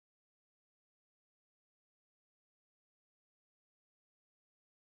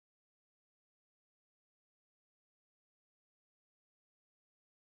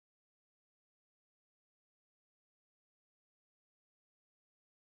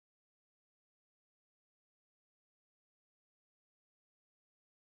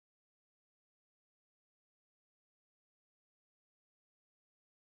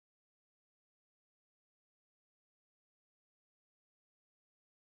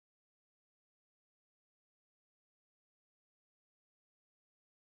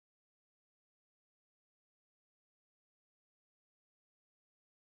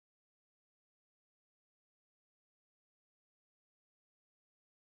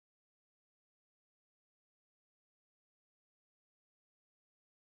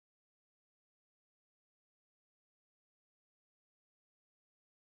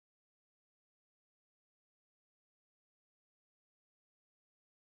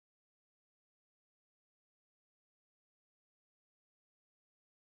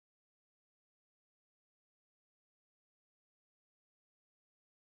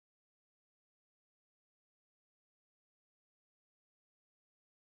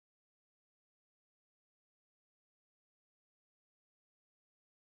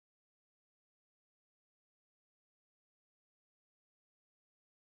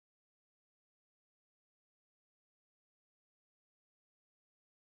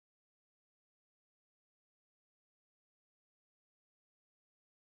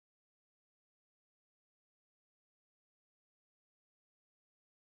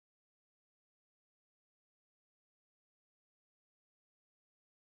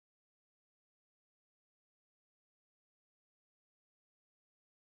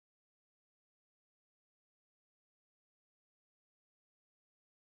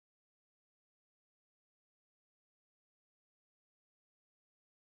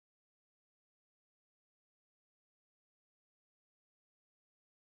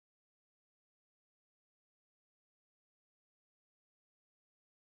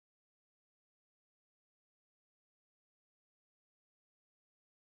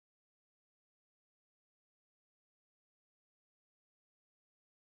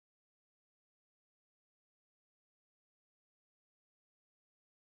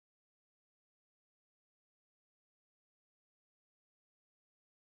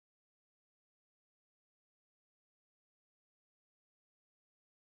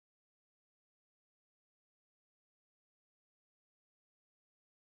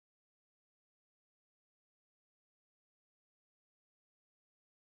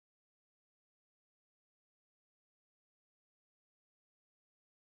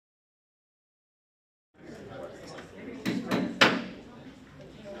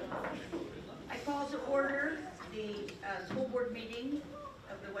meeting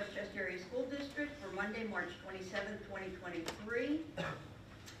of the Westchester Area School District for Monday, March 27th, 2023.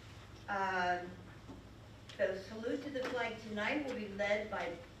 The salute to the flag tonight will be led by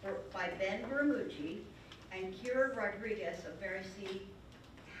Ben Baramucci and Kira Rodriguez of Mary C.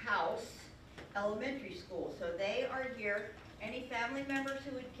 House Elementary School. So they are here. Any family members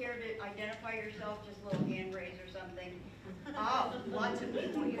who would care to identify yourself, just a little hand raise or something? Oh, lots of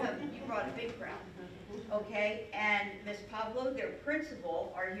people. You brought a big crowd. Okay, and Ms. Pablo, their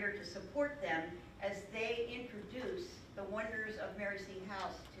principal, are here to support them as they introduce the wonders of Mary C.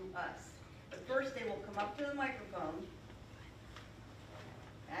 House to us. But first, they will come up to the microphone.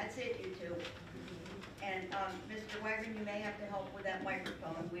 That's it, you two. And Mr. Wagner, you may have to help with that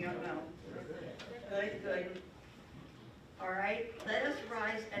microphone. We don't know. Good, good. All right, let us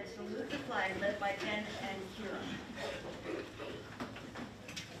rise and salute the flag led by Ben and Kira.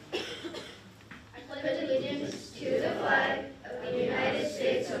 I pledge allegiance to the flag of the United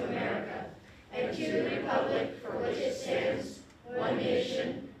States of America and to the republic for which it stands, one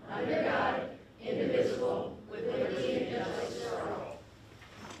nation, under God, indivisible, with liberty and justice for all.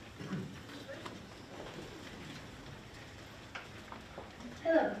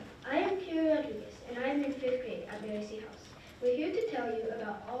 Hello, I am Kira Rodriguez, and I am in 5th grade at Mary C. House. We're here to tell you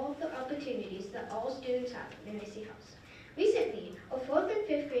about all the opportunities that all students have at Mary C. House. Recently, a 4th and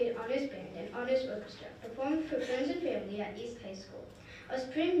 5th grade honors band and honors orchestra performed for friends and family at East High School. A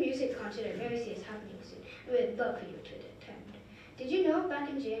spring music concert at Mary C. is happening soon, and we'd love for you to attend. Did you know back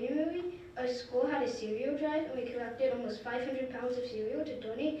in January, our school had a cereal drive and we collected almost 500 pounds of cereal to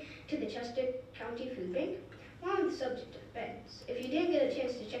donate to the Chester County Food Bank? While on the subject of bands, if you didn't get a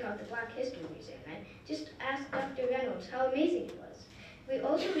chance to check out the Black History Museum, just ask Dr. Reynolds how amazing it was. We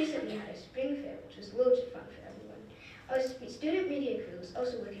also recently had a spring fair, which was loads of fun for everyone. Our student media crew is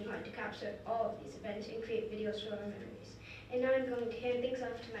also working hard to capture all of these events and create videos for our memories. And now I'm going to hand things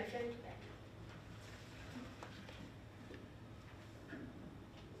off to my friend Ben.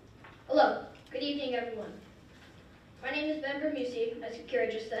 Hello, good evening everyone. My name is Ben Bermusi, as Kira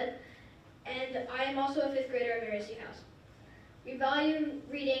just said, and I am also a 5th grader at Mary C. House. We value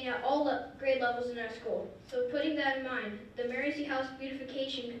reading at all grade levels in our school, so putting that in mind, the Mary C. House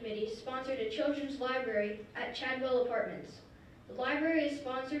Beautification Committee sponsored a children's library at Chadwell Apartments. The library is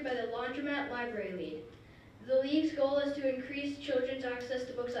sponsored by the Laundromat Library League. The League's goal is to increase children's access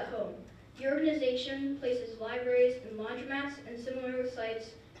to books at home. The organization places libraries in laundromats and similar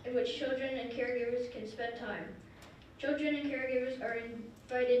sites in which children and caregivers can spend time. Children and caregivers are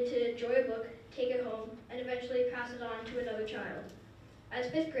invited to enjoy a book, take it home, and eventually pass it on to another child. As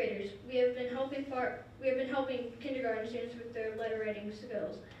 5th graders, we have been helping kindergarten students with their letter writing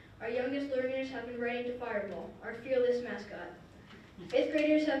skills. Our youngest learners have been writing to Fireball, our fearless mascot. 5th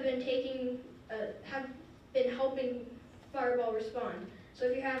graders have been helping Fireball respond. So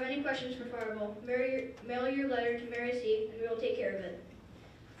if you have any questions for Fireball, mail your letter to Mary C. and we will take care of it.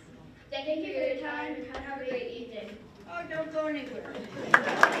 Thank you for your time and have a great evening. Oh, don't go anywhere.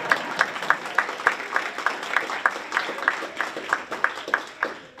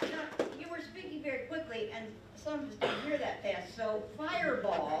 You were speaking very quickly, and some of us didn't hear that fast. So,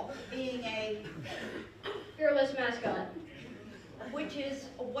 Fireball being a Fearless mascot. Which is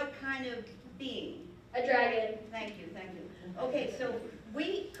what kind of being? A dragon. Thank you, thank you. Okay, so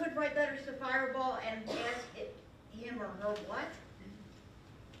we could write letters to Fireball and ask him or her what?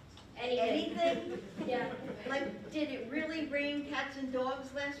 Anything? Yeah. Like, did it really rain cats and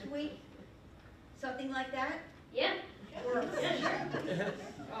dogs last week? Something like that? Yeah. Or,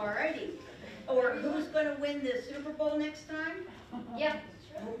 alrighty. Or who's going to win the Super Bowl next time? Yeah.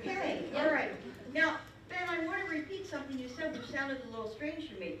 Okay, all right. Now, Ben, I want to repeat something you said, which sounded a little strange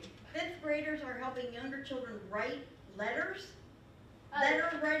to me. 5th graders are helping younger children write letters?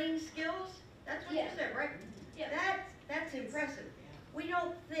 Letter writing skills? That's what you said, right? Yeah. That's impressive. We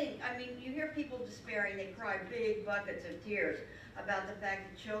don't think, I mean, you hear people despairing, they cry big buckets of tears about the fact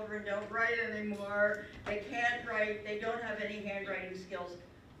that children don't write anymore, they can't write, they don't have any handwriting skills.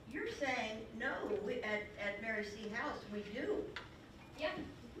 You're saying, no, at Mary C. House, we do. Yeah.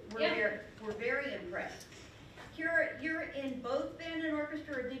 We're very impressed. Kira, you're in both band and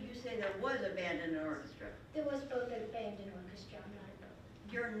orchestra, or did you say there was a band and an orchestra? There was both a band and orchestra, I'm not a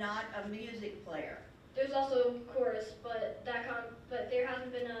both. You're not a music player. There's also chorus, but there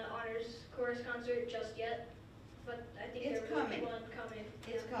hasn't been an honors chorus concert just yet. But I think It's there will coming. be one coming.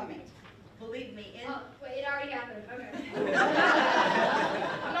 It's coming. Believe me. Oh, wait, it already happened. Okay.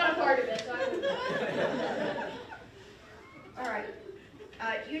 I'm not a part of it, so I wouldn't. All right.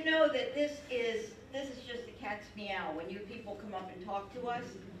 You know that this is just a cat's meow when you people come up and talk to us.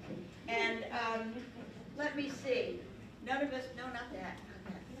 And let me see. None of us, no, not that.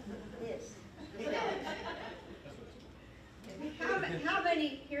 This. How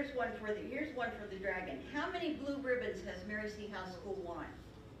many, here's one for the dragon. How many blue ribbons has Mary C. House School won?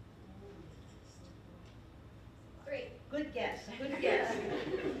 3. Good guess, good guess.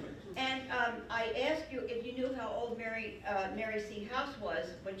 And I asked you if you knew how old Mary C. House was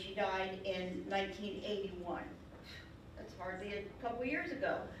when she died in 1981. That's hardly a couple years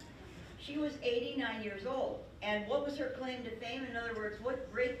ago. She was 89 years old. And what was her claim to fame? In other words,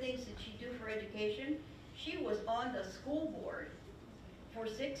 what great things did she do for education? She was on the school board for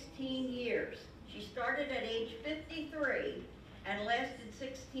 16 years. She started at age 53 and lasted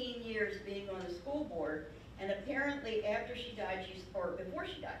 16 years being on the school board. And apparently after she died, before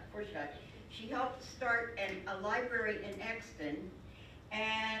she died, she helped start a library in Exton.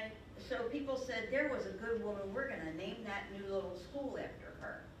 And so people said, there was a good woman, we're gonna name that new little school after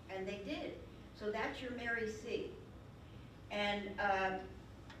her. And they did. So that's your Mary C. And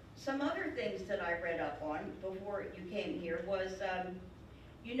some other things that I read up on before you came here was,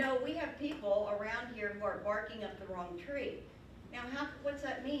 you know, we have people around here who are barking up the wrong tree. Now, what's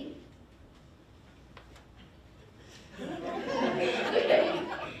that mean?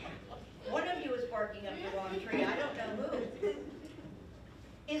 One of you is barking up the wrong tree. I don't know who.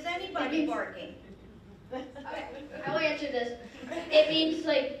 Is anybody barking? Okay, I'll answer this. It means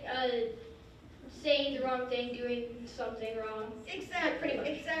like saying the wrong thing, doing something wrong. Exactly, Pretty much.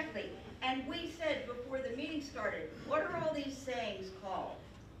 exactly. And we said before the meeting started, what are all these sayings called?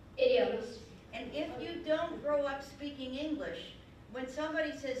 Idioms. And if you don't grow up speaking English, when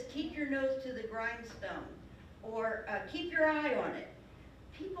somebody says, keep your nose to the grindstone, or keep your eye on it,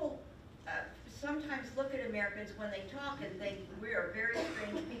 people sometimes look at Americans when they talk and think we are very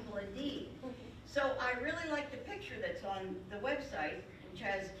strange people indeed. So I really like the picture that's on the website, which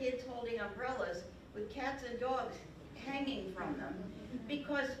has kids holding umbrellas with cats and dogs hanging from them.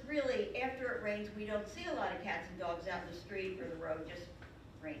 Because really, after it rains, we don't see a lot of cats and dogs out in the street or the road just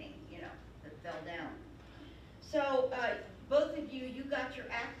raining, you know, that fell down. So both of you, you got your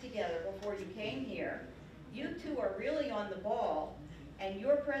act together before you came here. You two are really on the ball, and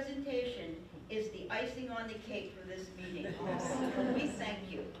your presentation is the icing on the cake for this meeting. We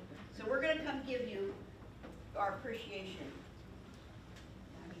thank you. So we're going to come give you our appreciation.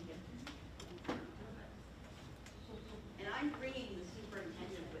 And I'm bringing the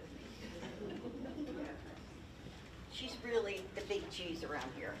superintendent with me. She's really the big cheese around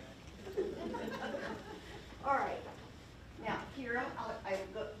here. All right. Now, Kira,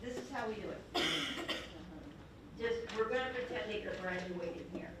 this is how we do it. We're going to pretend that you're graduating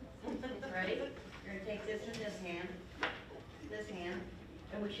here. Ready? You're going to take this in this hand,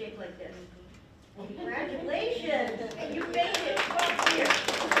 and we shake like this. Congratulations! And you made it. Come here.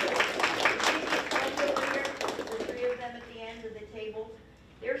 The three of them at the end of the table.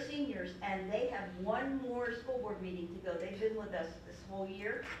 They're seniors, and they have one more school board meeting to go. They've been with us this whole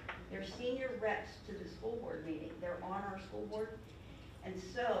year. They're senior reps to the school board meeting. They're on our school board. And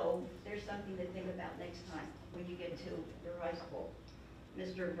so there's something to think about next time when you get to your high school.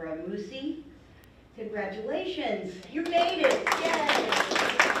 Mr. Bramusi, congratulations. You made it. Yay.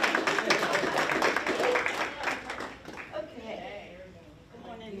 Okay. Come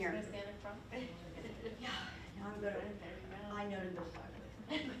on in here. Yeah, now I'm going to, I know to go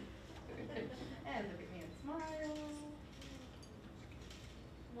sideways. And look at me and smile.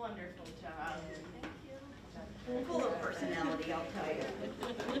 Wonderful job. Thank you. Full of personality, I'll tell you.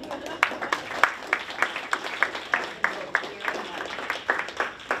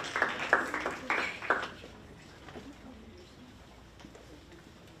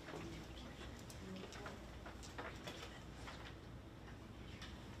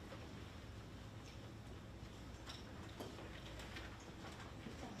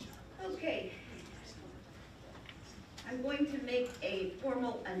 Okay. I'm going to make a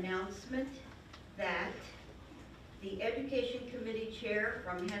formal announcement that the Education Committee Chair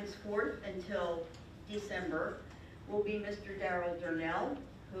from henceforth until December will be Mr. Darrell Durnell,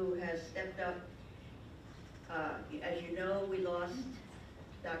 who has stepped up. As you know, we lost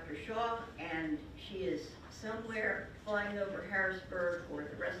Dr. Shaw, and she is somewhere flying over Harrisburg or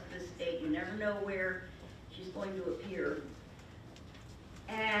the rest of the state. You never know where she's going to appear.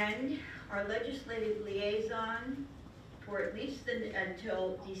 And our legislative liaison for at least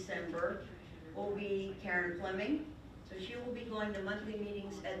until December will be Karen Fleming. So she will be going to monthly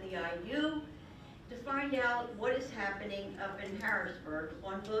meetings at the IU to find out what is happening up in Harrisburg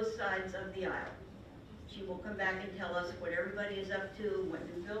on both sides of the aisle. She will come back and tell us what everybody is up to, what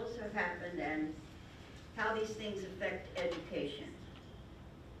new bills have happened, and how these things affect education.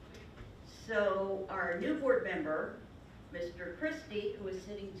 So our new board member Mr. Christie, who is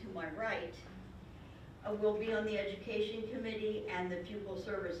sitting to my right, will be on the Education Committee and the Pupil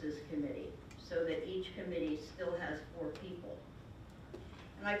Services Committee, so that each committee still has 4 people.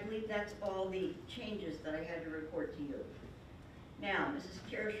 And I believe that's all the changes that I had to report to you. Now, Mrs.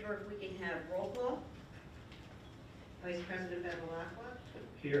 Kirschner, if we can have roll call. Vice President Bevilacqua,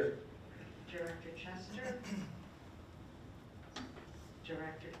 Here. Director Chester,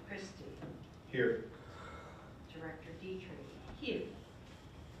 Director Christie, Here. Director Dietrich, Here.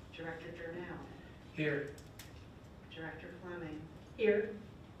 Director Durnell, Here. Director Fleming, Here.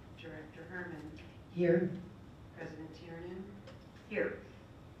 Director Herman, Here. President Tiernan, Here.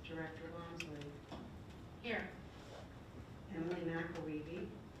 Director Longsley, Here. Emily McElreevy,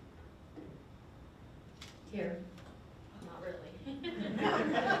 Here. Not really.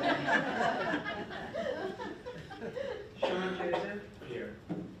 Sean Joseph, Here.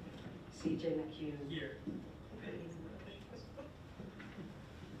 CJ McHugh. Here.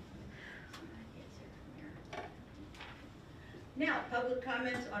 Now, public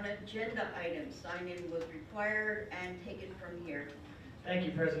comments on agenda items. Sign-in was required and take it from here. Thank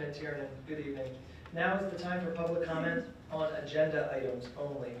you, President Tiernan. Good evening. Now is the time for public comment on agenda items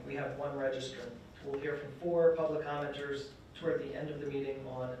only. We have 1 registrant. We'll hear from 4 public commenters toward the end of the meeting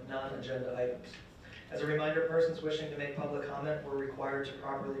on non-agenda items. As a reminder, persons wishing to make public comment were required to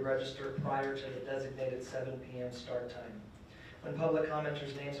properly register prior to the designated 7 p.m. start time. When public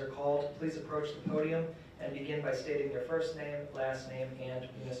commenters' names are called, please approach the podium and begin by stating your first name, last name, and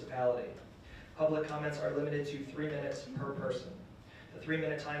municipality. Public comments are limited to 3 minutes per person. The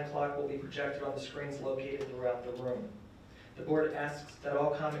 3-minute time clock will be projected on the screens located throughout the room. The board asks that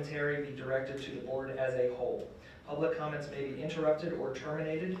all commentary be directed to the board as a whole. Public comments may be interrupted or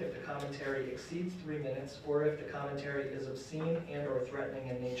terminated if the commentary exceeds 3 minutes or if the commentary is obscene and/or threatening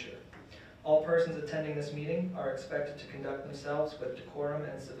in nature. All persons attending this meeting are expected to conduct themselves with decorum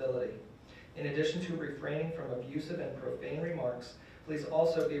and civility. In addition to refraining from abusive and profane remarks, please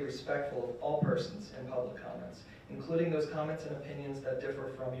also be respectful of all persons in public comments, including those comments and opinions that differ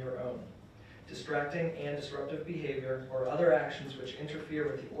from your own. Distracting and disruptive behavior or other actions which interfere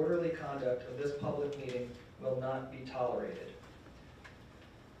with the orderly conduct of this public meeting will not be tolerated.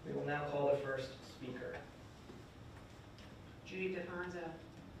 We will now call the first speaker. Judy DeFonso,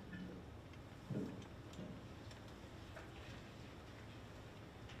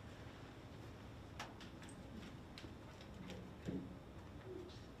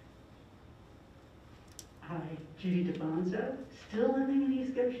 Hi, Judy DeBonzo, still living in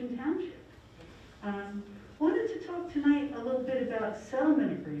East Goshen Township. Wanted to talk tonight a little bit about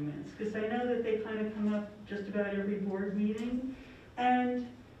settlement agreements, because I know that they kind of come up just about every board meeting. And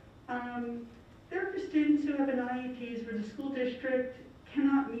they're for students who have an IEPs where the school district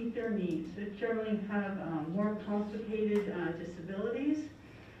cannot meet their needs. They generally have more complicated disabilities.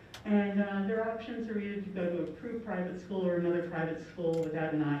 And their options are either to go to a approved private school or another private school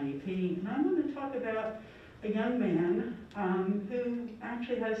without an IEP. And I want to talk about a young man who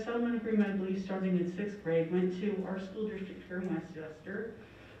actually had a settlement agreement, I believe, starting in 6th grade, went to our school district here in Westchester.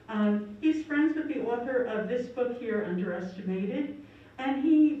 He's friends with the author of this book here, Underestimated, and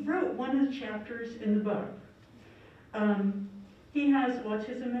he wrote one of the chapters in the book. He has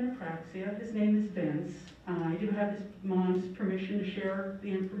autism and apraxia. His name is Vince. I do have his mom's permission to share the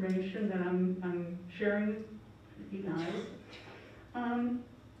information that I'm sharing with you guys.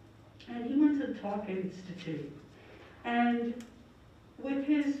 And he went to the Talk Institute. And with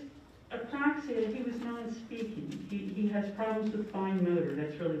his apraxia, he was non-speaking. He has problems with fine motor.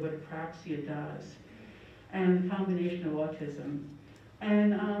 That's really what apraxia does. And the combination of autism.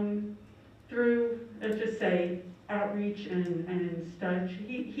 And through, let's just say, outreach and such,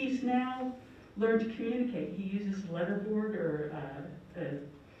 he's now learned to communicate. He uses letterboard or a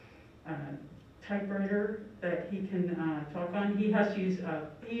typewriter that he can talk on. He has to use,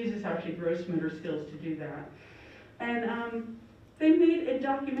 he uses actually gross motor skills to do that. And they made a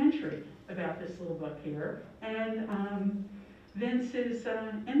documentary about this little book here. And Vince is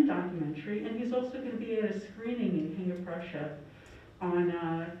in the documentary, and he's also going to be at a screening in King of Prussia on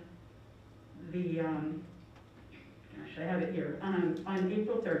the, gosh, I have it here, on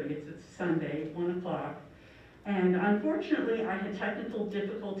April 30th. It's Sunday, 1 o'clock. And unfortunately, I had technical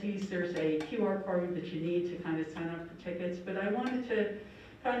difficulties. There's a QR code that you need to kind of sign up for tickets, but I wanted to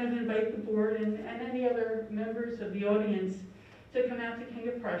kind of invite the board and any other members of the audience to come out to King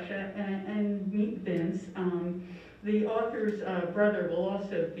of Prussia and meet Vince. The author's brother will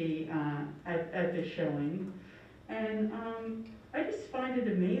also be at this showing. And I just find it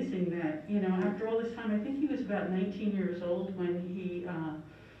amazing that, you know, after all this time, I think he was about 19 years old when he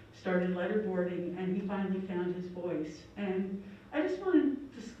started letterboarding, and he finally found his voice. And I just wanted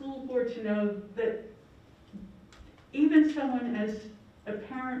the school board to know that even someone as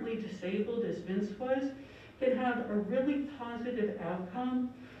apparently disabled as Vince was can have a really positive outcome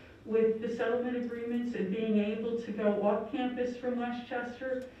with the settlement agreements and being able to go off campus from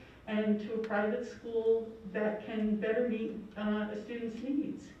Westchester and to a private school that can better meet a student's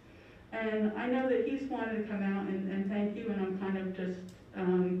needs. And I know that he's wanted to come out and thank you, and I'm kind of just,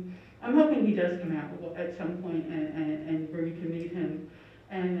 I'm hoping he does come out at some point and where you can meet him.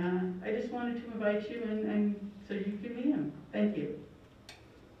 And I just wanted to invite you and so you can meet him. Thank you.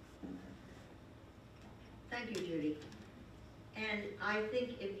 Thank you, Judy. And I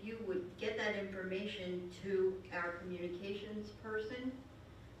think if you would get that information to our communications person,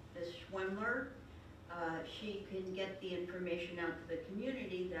 Ms. Schwemmler, she can get the information out to the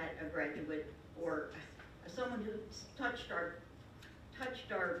community that a graduate or someone who touched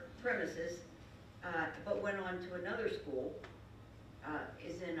our premises, but went on to another school,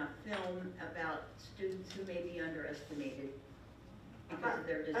 is in a film about students who may be underestimated because of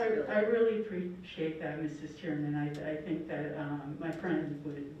their disability. I really appreciate that, Mrs. Chairman. I think that my friend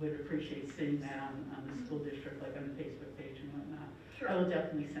would appreciate seeing that on the school district, like on the Facebook page and whatnot. Sure. I will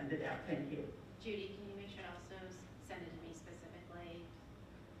definitely send it out. Thank you. Judy, can you make sure to also send it to me specifically?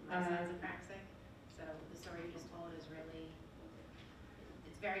 My son's a praxic, so the story you just told is really,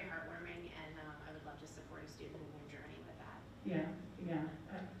 it's very heartwarming, and I would love to support a student in their journey with that. Yeah,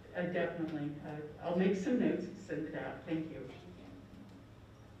 I definitely. I'll make some notes and send it out. Thank you. Thank you.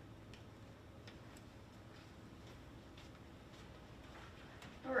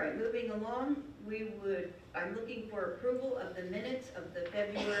 All right, moving along, I'm looking for approval of the minutes of the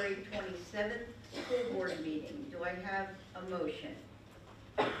February 27th school board meeting. Do I have a motion?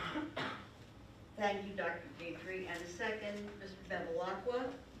 Thank you, Dr. Dietrich, and a second, Mr. Bevilacqua.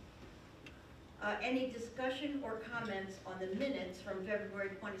 Any discussion or comments on the minutes from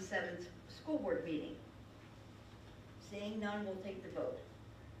February 27th school board meeting? Seeing none, we'll take the vote.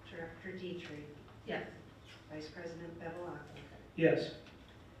 Director Dietrich. Yes. Vice President Bevilacqua. Yes.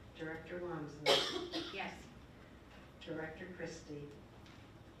 Director Wamsley. Yes. Director Christie.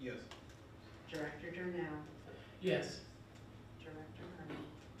 Yes. Director Durnell. Yes. Director Herman.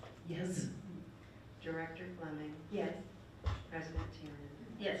 Yes. Director Fleming. Yes. President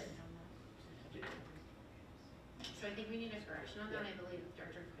Tiernan. Yes. So I think we need a correction on that. I believe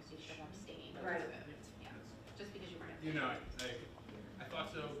Director Christie should abstain. Right. Yeah, just because you weren't. You know, I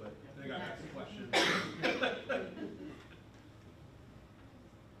thought so, but then I got asked a question.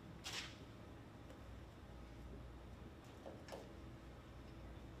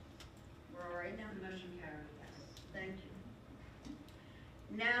 We're all right now? Motion carried, yes. Thank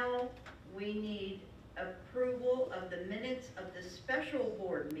you. Now, we need approval of the minutes of the special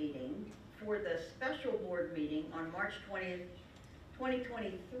board meeting for the special board meeting on March 20th,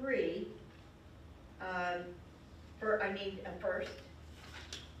 2023. I need a first,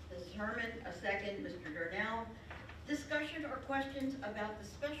 Mrs. Herman, a second, Mr. Durnell. Discussion or questions about the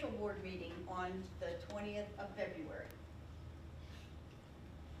special board meeting on the 20th of February?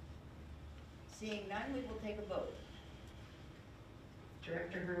 Seeing none, we will take a vote.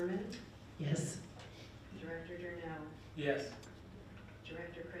 Director Herman. Yes. Director Durnell. Yes.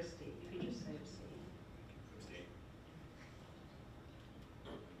 Director Christie. You can just say abstain.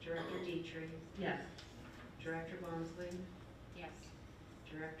 Director Dietrich. Yes. Director Wamsley. Yes.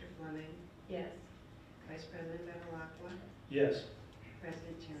 Director Fleming. Yes. Vice President Bevilacqua. Yes.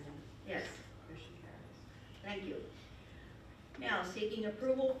 President Tiernan. Yes. Motion carries. Thank you. Now, seeking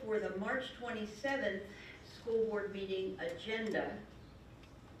approval for the March 27th school board meeting agenda.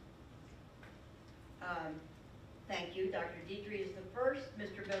 Thank you. Dr. Dietrich is the first.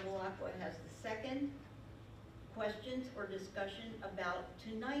 Mr. Bevilacqua has the second. Questions or discussion about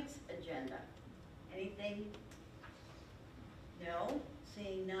tonight's agenda? Anything? No?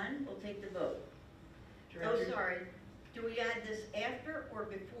 Seeing none, we'll take the vote. Oh, Director- sorry. Do we add this after or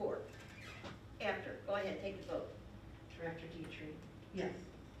before? After. Go ahead, take the vote. Director Dietrich. Yes.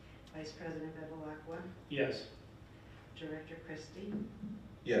 Vice President Bevilacqua. Yes. Director Christie.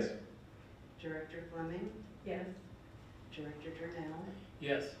 Yes. Director Fleming. Yes. Director Durnell.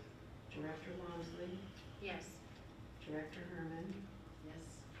 Yes. Director Wamsley. Yes. Director Herman.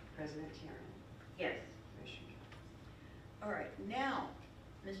 Yes. President Tiernan. Yes. Motion carries. All right, now,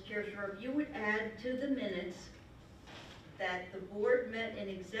 Ms. Chair, if you would add to the minutes that the board met in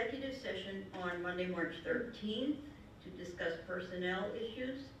executive session on Monday, March 13th to discuss personnel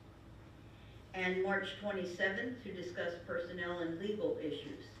issues, and March 27th to discuss personnel and legal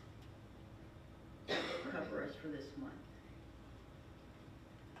issues. That will cover us for this month.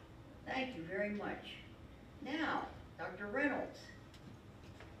 Thank you very much. Now, Dr. Reynolds,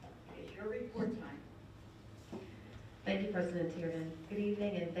 it's your report time. Thank you, President Tiernan. Good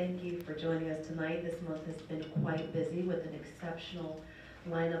evening, and thank you for joining us tonight. This month has been quite busy with an exceptional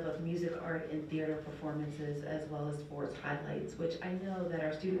lineup of music, art, and theater performances, as well as sports highlights, which I know that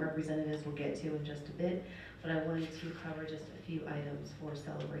our student representatives will get to in just a bit, but I wanted to cover just a few items for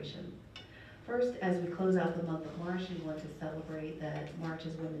celebration. First, as we close out the month of March, we want to celebrate that March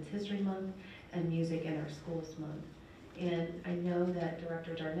is Women's History Month and Music in Our Schools Month. And I know that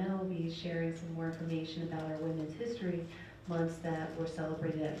Director Darnell will be sharing some more information about our Women's History Months that were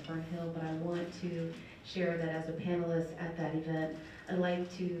celebrated at Fernhill, but I want to share that as a panelist at that event, I'd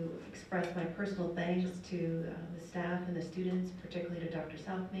like to express my personal thanks to the staff and the students, particularly to Dr.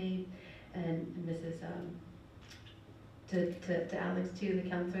 Southmaid and Mrs. To Alex too, the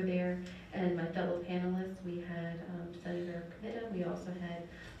counselor there, and my fellow panelists. We had Senator Committa, we also had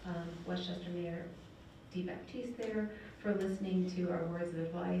Westchester Mayor Dee Baptiste there for listening to our words of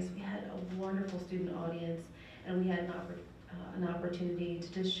advice. We had a wonderful student audience, and we had an opportunity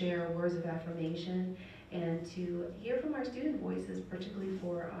to just share words of affirmation and to hear from our student voices, particularly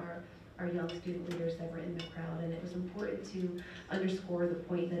for our young student leaders that were in the crowd. And it was important to underscore the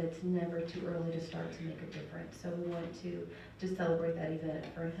point that it's never too early to start to make a difference. So we wanted to just celebrate that event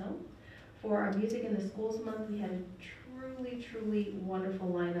at Fernhill. For our Music in the Schools Month, we had a truly wonderful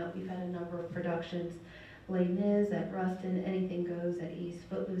lineup. We've had a number of productions: Les Mis at Ruston, Anything Goes at East,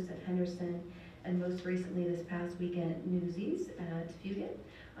 Footloose at Henderson, and most recently this past weekend, Newsies at Fugit.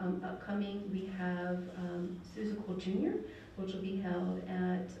 Upcoming, we have Seussical Jr., which will be held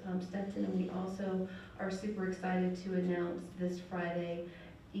at Stetson, and we also are super excited to announce this Friday,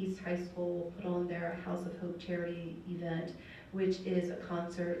 East High School will put on their House of Hope charity event, which is a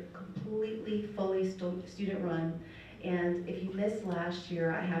concert completely, fully student run. And if you missed last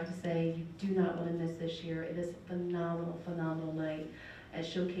year, I have to say you do not want to miss this year. It is a phenomenal night at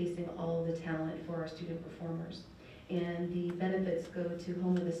showcasing all of the talent for our student performers. And the benefits go to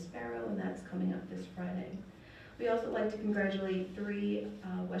Home of the Sparrow, and that's coming up this Friday. We also like to congratulate 3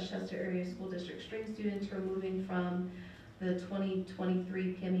 Westchester Area School District string students who are moving from the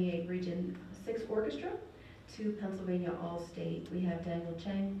 2023 PMEA Region 6 Orchestra to Pennsylvania All-State. We have Daniel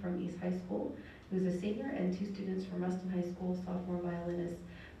Chang from East High School, who's a senior, and 2 students from Ruston High School, sophomore violinist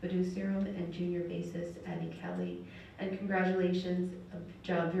Badou Serum and junior bassist Abby Kelly. And congratulations, a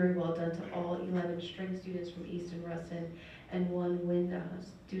job very well done to all 11 string students from East and Ruston, and 1 wind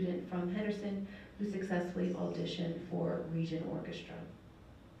student from Henderson who successfully auditioned for Region Orchestra.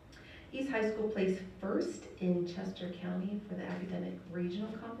 East High School placed first in Chester County for the academic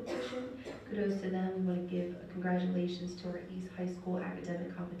regional competition. Kudos to them. We want to give congratulations to our East High School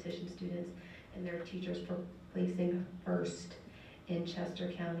academic competition students and their teachers for placing first in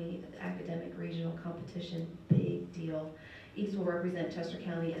Chester County academic regional competition. Big deal. East will represent Chester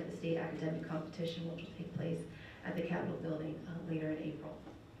County at the state academic competition, which will take place at the Capitol building later in April.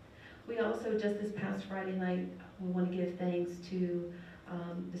 We also, just this past Friday night, we want to give thanks to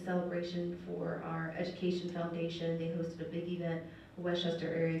the celebration for our Education Foundation. They hosted a big event. The Westchester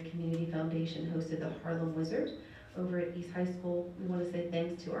Area Community Foundation hosted the Harlem Wizards over at East High School. We want to say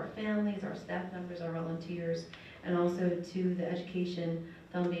thanks to our families, our staff members, our volunteers, and also to the Education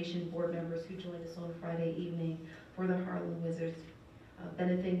Foundation board members who joined us on Friday evening for the Harlem Wizards,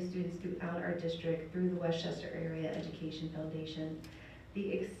 benefiting students throughout our district through the Westchester Area Education Foundation.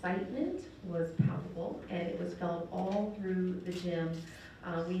 The excitement was palpable, and it was felt all through the gym.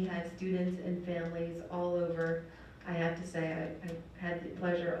 We had students and families all over. I have to say, I had the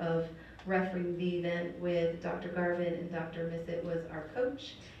pleasure of refereeing the event with Dr. Garvin, and Dr. Missett was our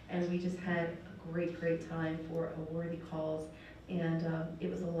coach, and we just had a great time for a worthy cause, and it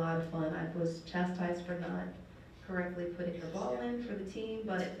was a lot of fun. I was chastised for not correctly putting the ball in for the team,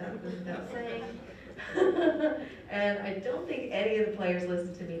 but that goes without saying. And I don't think any of the players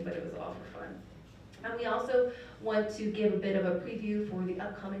listened to me, but it was all for fun. And we also want to give a bit of a preview for the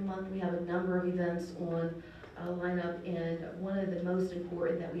upcoming month. We have a number of events on lineup, and one of the most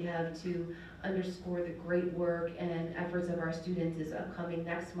important that we have to underscore the great work and efforts of our students is upcoming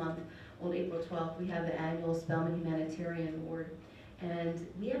next month on April 12th. We have the annual Spelman Humanitarian Award, and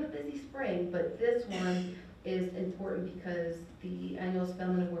we have a busy spring, but this one is important because the annual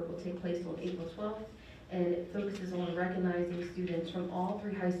Spelman Award will take place on April 12th, and it focuses on recognizing students from all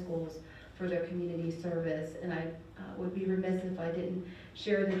 3 high schools for their community service. And I would be remiss if I didn't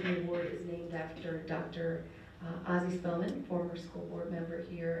share that the award is named after Dr. Ozzie Spelman, former school board member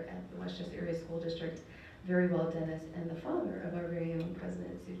here at the Westchester Area School District. very well Dennis and the father of our very own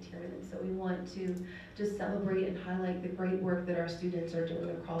President Sue Tiernan. And so we want to just celebrate and highlight the great work that our students are doing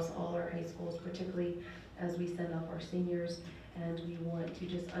across all our high schools, particularly as we send off our seniors. And we want to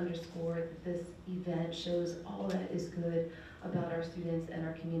just underscore that this event shows all that is good about our students and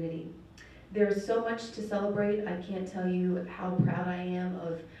our community. There's so much to celebrate. I can't tell you how proud I am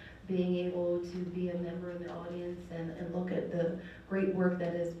of being able to be a member in the audience and look at the great work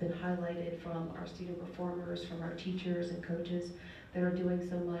that has been highlighted from our student performers, from our teachers and coaches that are doing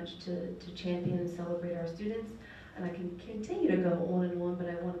so much to champion and celebrate our students. And I can continue to go on and on, but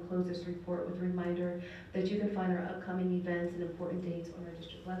I want to close this report with a reminder that you can find our upcoming events and important dates on our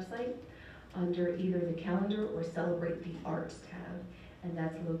district website under either the calendar or Celebrate the Arts tab, and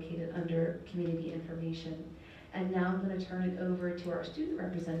that's located under community information. And now I'm going to turn it over to our student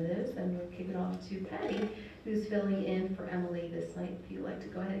representatives, and we'll kick it off to Patty, who's filling in for Emily this night. If you'd like to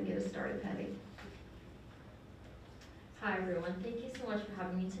go ahead and get us started, Patty. Hi everyone, thank you so much for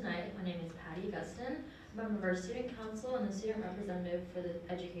having me tonight. My name is Patty Augustin. I'm a member of our student council and the student representative for the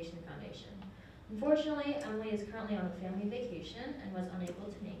Education Foundation. Unfortunately, Emily is currently on a family vacation and was unable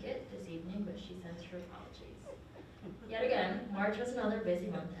to make it this evening, but she sends her apologies. Yet again, March was another busy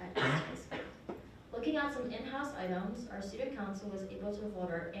month at East High School. Looking at some in-house items, our student council was able to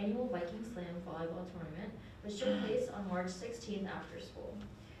hold our annual Viking Slam volleyball tournament, which took place on March 16th after school.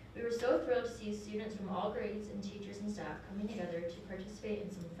 We were so thrilled to see students from all grades and teachers and staff coming together to participate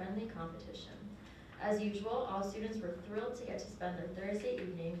in some friendly competition. As usual, all students were thrilled to get to spend their Thursday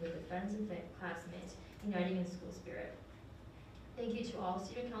evening with their friends and classmates, uniting in school spirit. Thank you to all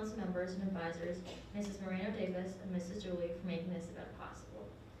student council members and advisors, Mrs. Moreno Davis and Mrs. Julie, for making this event possible.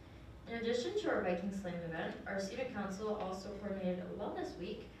 In addition to our Viking Slam event, our student council also coordinated a wellness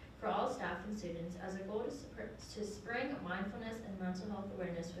week for all staff and students as a goal to spring mindfulness and mental health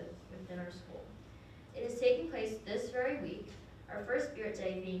awareness within our school. It is taking place this very week. Our first Spirit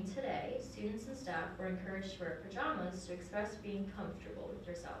Day being today, students and staff were encouraged to wear pajamas to express being comfortable with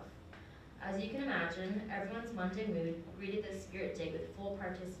yourself. As you can imagine, everyone's Monday mood greeted this Spirit Day with full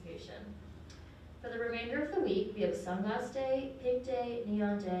participation. For the remainder of the week, we have Sunglass Day, Pink Day,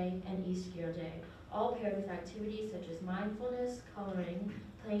 Neon Day, and East Gear Day, all paired with activities such as mindfulness, coloring,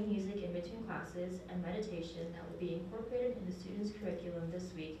 playing music in between classes, and meditation that will be incorporated in the students' curriculum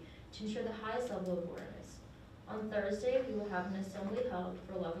this week to ensure the highest level of awareness. On Thursday, we will have an assembly held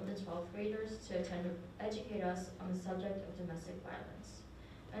for 11th and 12th graders to attend to educate us on the subject of domestic violence.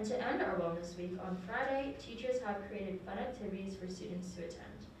 And to end our Wellness Week, on Friday, teachers have created fun activities for students to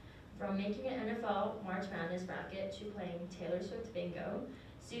attend. From making an NFL March Madness bracket to playing Taylor Swift bingo,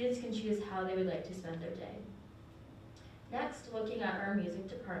 students can choose how they would like to spend their day. Next, looking at our music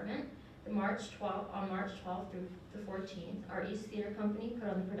department, on March 12th through the 14th, our East Theater Company put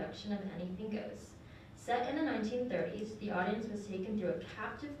on the production of Anything Goes. Set in the 1930s, the audience was taken through a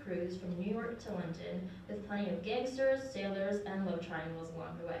captive cruise from New York to London with plenty of gangsters, sailors, and love triangles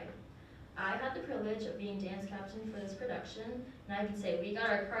along the way. I had the privilege of being dance captain for this production, and I can say we got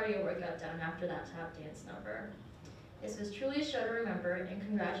our cardio workout done after that tap dance number. This was truly a show to remember, and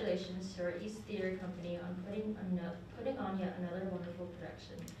congratulations to our East Theater Company on putting on yet another wonderful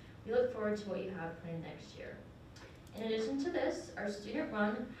production. We look forward to what you have planned next year. In addition to this, our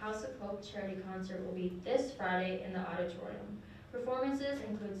student-run House of Hope charity concert will be this Friday in the auditorium. Performances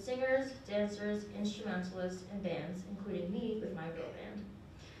include singers, dancers, instrumentalists, and bands, including me with my girl band.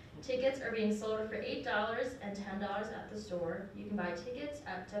 Tickets are being sold for $8 and $10 at the store. You can buy tickets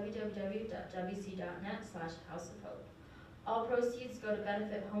at www.wc.net/houseofhope. All proceeds go to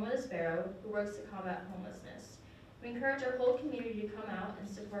benefit Home of the Sparrow, who works to combat homelessness. We encourage our whole community to come out and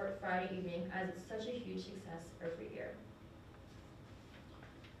support Friday evening, as it's such a huge success every year.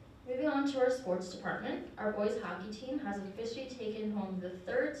 Moving on to our sports department, our boys hockey team has officially taken home the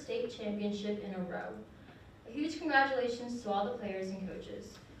 3rd state championship in a row. A huge congratulations to all the players and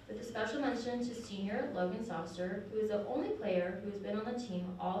coaches, with a special mention to senior Logan Soster, who is the only player who has been on the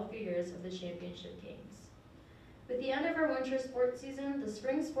team all 3 years of the championship games. With the end of our winter sports season, the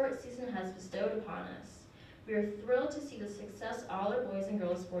spring sports season has bestowed upon us. We are thrilled to see the success all our boys and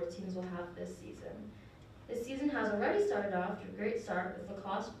girls sports teams will have this season. This season has already started off to a great start with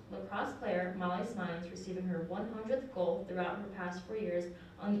lacrosse player Molly Smines receiving her 100th goal throughout her past 4 years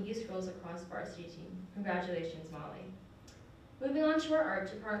on the East Girls Lacrosse varsity team. Congratulations, Molly. Moving on to our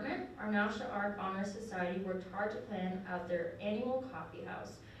art department, our National Art Honor Society worked hard to plan out their annual coffee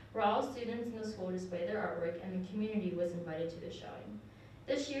house, where all students in the school displayed their artwork and the community was invited to the showing.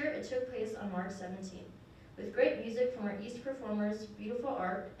 This year, it took place on March 17th. With great music from our East performers, beautiful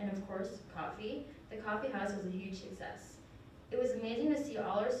art, and of course, coffee, the coffee house was a huge success. It was amazing to see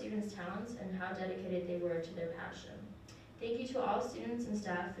all our students' talents and how dedicated they were to their passion. Thank you to all students and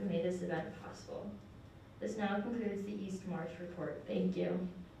staff who made this event possible. This now concludes the East March report. Thank you.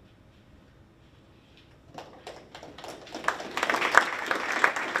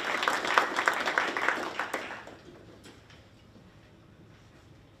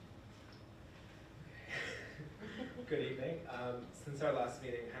 Good evening. Since our last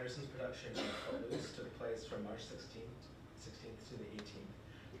meeting, Henderson's production of Footloose took place from March 16th to the 18th.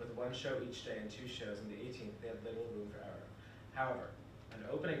 With one show each day and 2 shows on the 18th, they had little room for error. However, on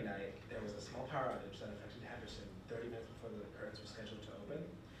opening night, there was a small power outage that affected Henderson 30 minutes before the curtains were scheduled to open.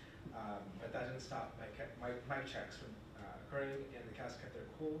 But that didn't stop mic checks from occurring, and the cast kept their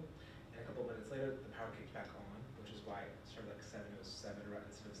cool. And a couple minutes later, the power kicked back on, which is why it started like 7:07 instead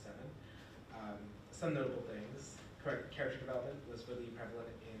of 7. Some notable things. Character development was really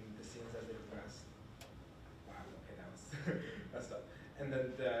prevalent in the scenes as they progressed. Wow, okay, that was messed up. And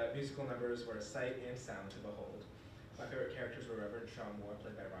then the musical numbers were a sight and sound to behold. My favorite characters were Reverend Sean Moore,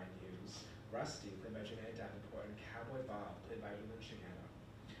 played by Ryan Hughes, Rusty, played by Janae Davenport, and Cowboy Bob, played by Ewan Shigano.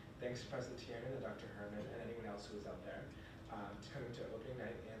 Thanks to President Tiernan and Dr. Herman and anyone else who was out there to coming to opening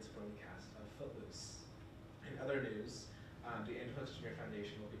night and supporting the cast of Footloose. In other news, the Andhooks Junior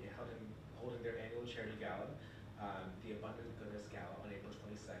Foundation will be holding their annual charity gala, the Abundant Goodness Gala, on April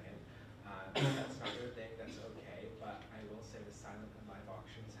 22nd. That's not their thing, that's okay, but I will say the silent and live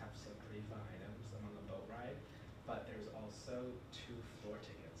auctions have some pretty fun items among a boat ride, but there's also 2 floor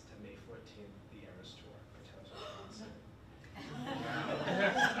tickets to May 14th, the Eras Tour for Taylor Swift concert.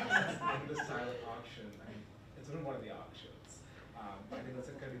 In the silent auction, it's in one of the auctions. I think that's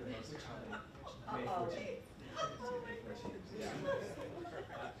going to be the most common. May 14th. May 14th, yeah. Yes.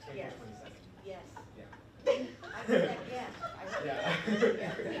 April 22nd. Yes. Yeah. I said yes. I heard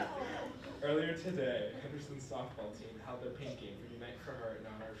Yeah. Earlier today, Henderson's softball team held their paint game for Unite for Her in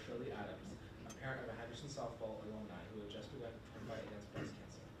honor of Shirley Adams, a parent of a Henderson softball alumni who had just begun her fight against breast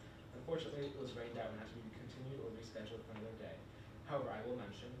cancer. Unfortunately, it was rained out and had to be continued or rescheduled for another day. However, I will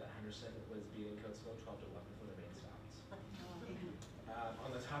mention that Henderson was beating Coatesville 12-11 before the rain stopped. On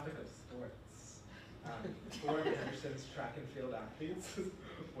the topic of sports, 4 of Henderson's track and field athletes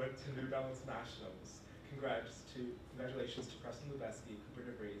went to New Balance Nationals. Congratulations to Preston Lubeski, Cooper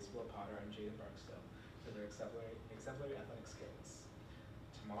DeVries, Will Potter, and Jaden Barksdale for their exemplary athletic skills.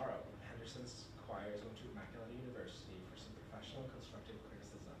 Tomorrow, Henderson's choir is going to Immaculate University for some professional and constructive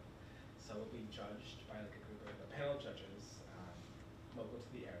criticism. So we'll be judged by like a panel of judges local to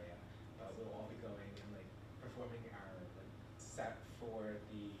the area, but we'll all be going and performing our set for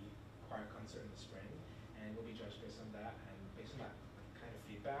the choir concert in the spring, and we'll be judged based on that, and based on that kind of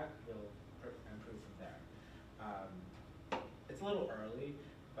feedback, we'll improve from there. It's a little early,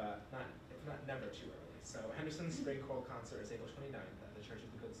 but it's never too early. So Henderson's Spring Choral Concert is April 29th at the Church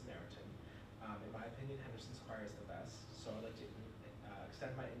of the Good Samaritan. In my opinion, Henderson's choir is the best, so I'd like to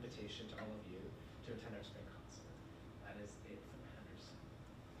extend my invitation to all of you to attend our spring concert. That is it from Henderson.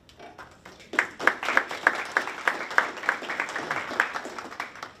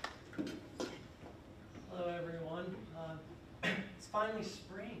 Hello, everyone. It's finally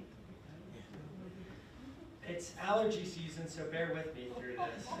spring. It's allergy season, so bear with me through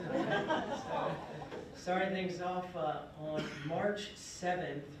this. Starting things off, on March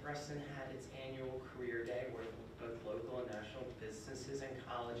 7th, Ruston had its annual career day where both local and national businesses and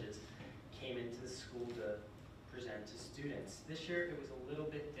colleges came into the school to present to students. This year, it was a little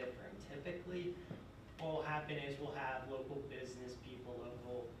bit different. Typically, what will happen is we'll have local business people,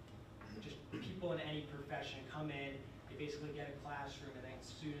 just people in any profession come in, they basically get a classroom, and then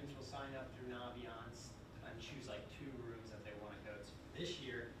students will sign up through Naviance and choose 2 rooms that they want to go to. This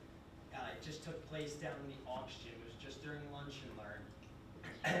year, it just took place down in the auction. It was just during lunch and learn,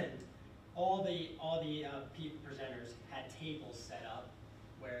 and all the presenters had tables set up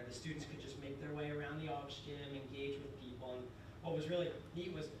where the students could just make their way around the auction, engage with people. And what was really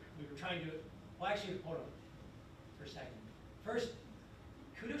neat was we were trying to. Well, actually, hold on for a second. First,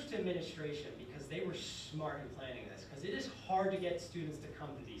 kudos to administration because they were smart in planning this, because it is hard to get students to come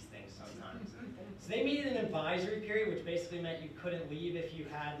to these things sometimes. So they made an advisory period, which basically meant you couldn't leave if you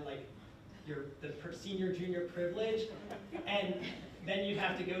had the senior junior privilege, and then you'd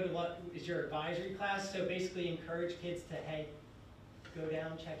have to go to what is your advisory class. So basically encourage kids to, hey, go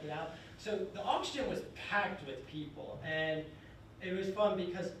down, check it out. So the auction was packed with people, and it was fun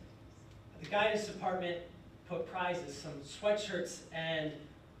because the guidance department put prizes, some sweatshirts, and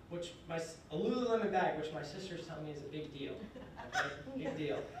a Lululemon bag, which my sister's telling me is a big deal. Okay? Big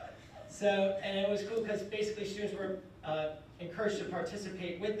deal. So, and it was cool because basically students were encouraged to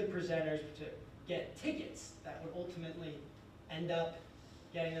participate with the presenters to get tickets that would ultimately end up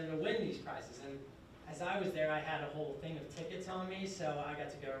getting them to win these prizes. And as I was there, I had a whole thing of tickets on me, so I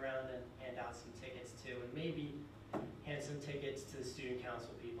got to go around and hand out some tickets too, and maybe hand some tickets to the student council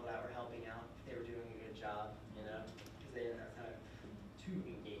people that were helping out if they were doing a good job, you know, because they didn't have time to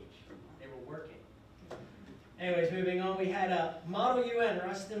engage. They were working. Anyways, moving on, we had a Model UN,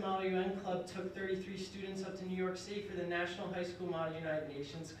 Ruston Model UN Club took 33 students up to New York City for the National High School Model United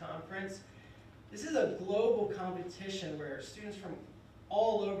Nations Conference. This is a global competition where students from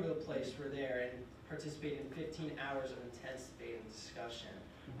all over the place were there and participated in 15 hours of intense debate and discussion.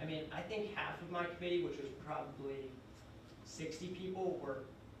 I mean, I think half of my committee, which was probably 60 people, were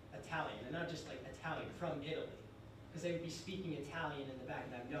Italian, and not just like Italian, from Italy, because they would be speaking Italian in the back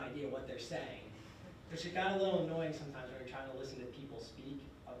and I have no idea what they're saying. Which it got a little annoying sometimes when you're trying to listen to people speak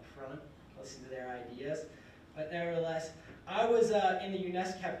up front, listen to their ideas. But nevertheless, I was in the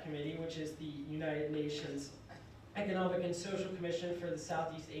UNESCAP committee, which is the United Nations Economic and Social Commission for the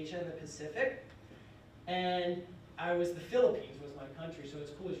Southeast Asia and the Pacific. And I was, the Philippines was my country, so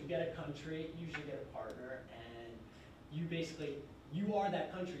it's cool is you get a country, you usually get a partner, and you basically, you are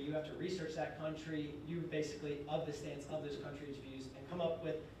that country. You have to research that country, you basically of the stance of those countries' views, and come up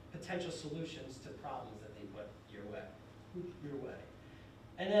with potential solutions to problems that they put your way.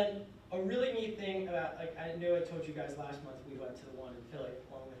 And then a really neat thing about, like I know I told you guys last month we went to the one in Philly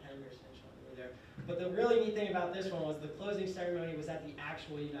along with Henderson, Sean, we were there. But the really neat thing about this one was the closing ceremony was at the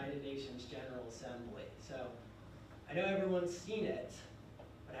actual United Nations General Assembly. So I know everyone's seen it,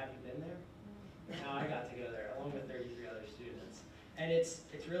 but have you been there? No, I got to go there along with 33 other students. And it's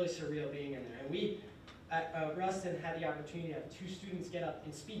really surreal being in there. And we, at Ruston, had the opportunity to have 2 students get up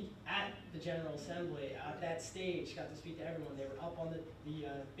and speak at the General Assembly, at that stage, got to speak to everyone. They were up on the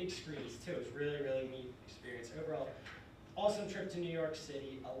big screens too. It was really, really neat experience. Overall, awesome trip to New York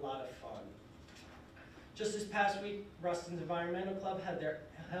City, a lot of fun. Just this past week, Ruston's Environmental Club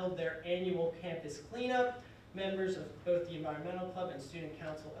held their annual campus cleanup. Members of both the Environmental Club and Student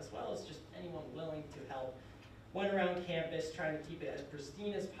Council, as well as just anyone willing to help, went around campus trying to keep it as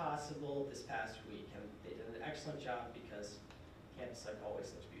pristine as possible this past week, and they did an excellent job because campus, like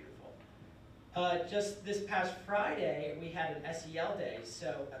always, looks beautiful. Just this past Friday, we had an SEL day,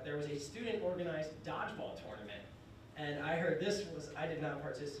 so there was a student-organized dodgeball tournament, and I heard this was, I did not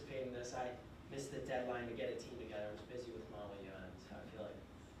participate in this, I missed the deadline to get a team together, I was busy with Mama Yon, so I feel like,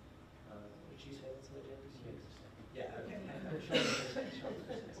 would you say that's legit? Yeah, okay.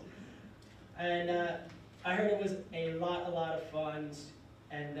 And I heard it was a lot of fun,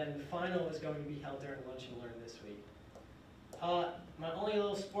 and then the final is going to be held during Lunch and Learn this week. My only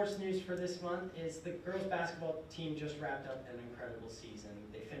little sports news for this month is the girls basketball team just wrapped up an incredible season.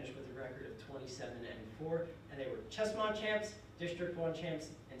 They finished with a record of 27-4, and they were Chessmont champs, District 1 champs,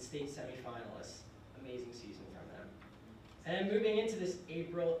 and state semifinalists. Amazing season from them. And moving into this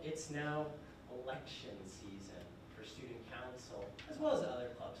April, it's now election season for Student Council, as well as other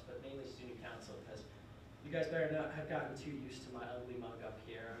clubs, but mainly Student Council, because you guys better not have gotten too used to my ugly mug up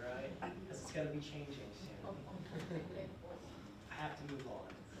here, all right? Because it's going to be changing soon. I have to move on.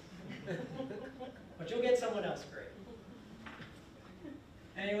 But you'll get someone else great.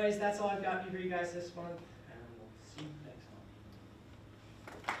 Anyways, that's all I've got for you guys this month, and we'll see you next month.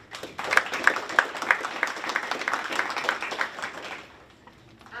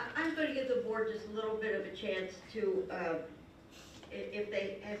 I'm going to give the board just a little bit of a chance to, if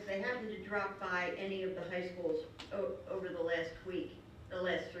they happen to drop by any of the high schools over the last week, the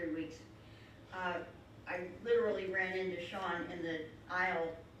last 3 weeks. I literally ran into Sean in the aisle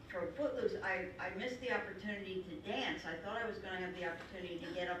from Footloose. I missed the opportunity to dance. I thought I was going to have the opportunity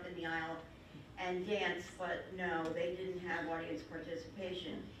to get up in the aisle and dance, but no, they didn't have audience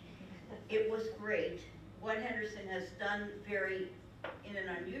participation. It was great. What Henderson has done in an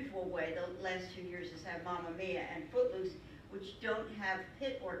unusual way the last 2 years is have Mamma Mia and Footloose, which don't have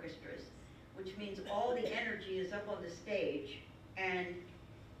pit orchestras, which means all the energy is up on the stage, and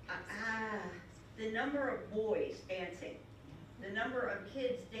the number of boys dancing, the number of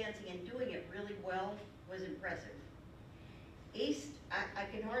kids dancing and doing it really well was impressive. East, I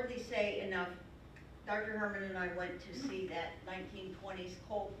can hardly say enough. Dr. Herman and I went to see that 1920s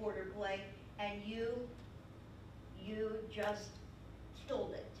Cole Porter play, and you just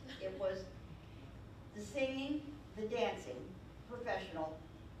killed it. It was the singing, the dancing, professional,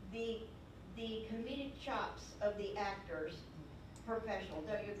 the comedic chops of the actors, professional.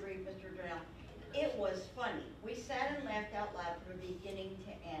 Don't you agree, Mr. Donnell? It was funny. We sat and laughed out loud from beginning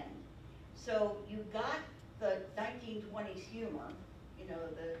to end. So you got the 1920s humor, you know,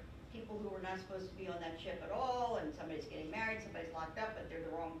 the people who were not supposed to be on that ship at all, and somebody's getting married, somebody's locked up, but they're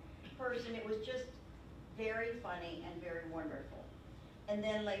the wrong person. It was just very funny and very wonderful. And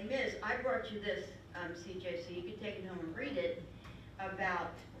then Les Mis, I brought you this, CJ, so you can take it home and read it,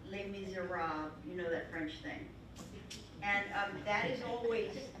 about Les Miserables, you know that French thing. And that is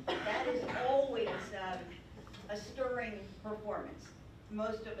always a stirring performance.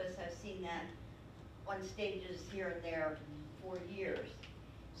 Most of us have seen that on stages here and there for years.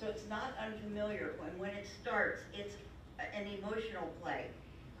 So it's not unfamiliar. When it starts, it's an emotional play.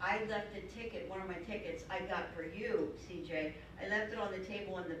 I left a ticket, one of my tickets I got for you, CJ. I left it on the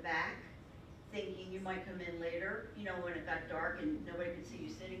table in the back, thinking you might come in later, you know, when it got dark and nobody could see you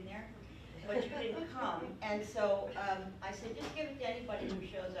sitting there. But you didn't come. And so I said, just give it to anybody who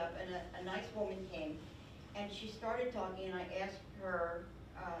shows up. And a nice woman came, and she started talking, and I asked her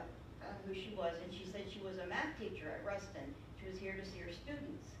who she was, and she said she was a math teacher at Ruston. She was here to see her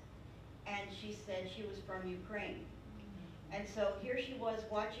students. And she said she was from Ukraine. And so here she was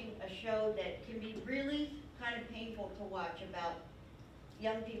watching a show that can be really kind of painful to watch, about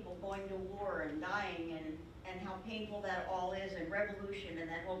young people going to war and dying, and how painful that all is, and revolution and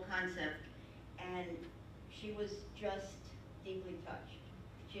that whole concept. And she was just deeply touched.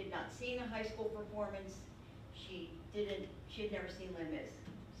 She had not seen a high school performance. She had never seen Les Mis.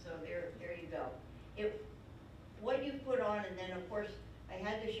 So there you go. What you put on, and then of course I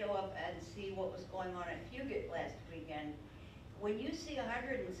had to show up and see what was going on at Fugit last weekend. When you see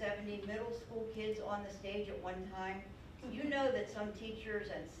 170 middle school kids on the stage at one time, you know that some teachers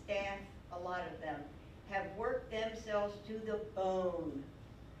and staff, a lot of them, have worked themselves to the bone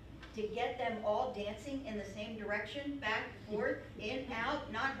to get them all dancing in the same direction, back, forth, in,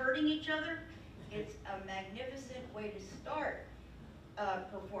 out, not hurting each other. It's a magnificent way to start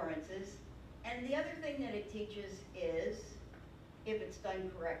performances. And the other thing that it teaches is, if it's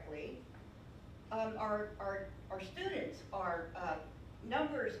done correctly, our students,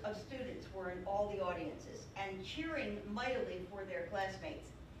 numbers of students were in all the audiences and cheering mightily for their classmates.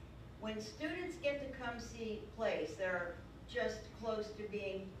 When students get to come see plays that are just close to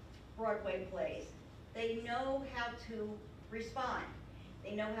being Broadway plays, they know how to respond.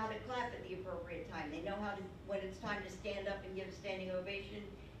 They know how to clap at the appropriate time. They know how to, when it's time to stand up and give a standing ovation,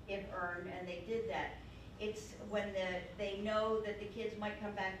 if earned, and they did that. It's when they know that the kids might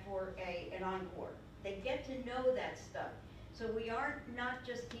come back for an encore. They get to know that stuff. So we aren't not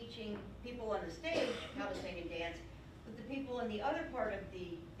just teaching people on the stage how to sing and dance, but the people in the other part of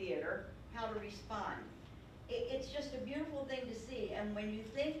the theater how to respond. It's just a beautiful thing to see. And when you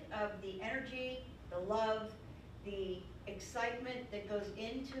think of the energy, the love, the excitement that goes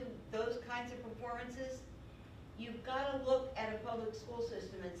into those kinds of performances, you've got to look at a public school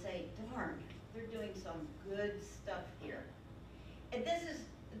system and say, darn, they're doing some good stuff here. And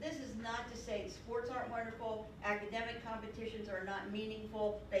this is not to say sports aren't wonderful, academic competitions are not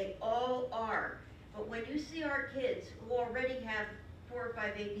meaningful, they all are. But when you see our kids who already have 4 or 5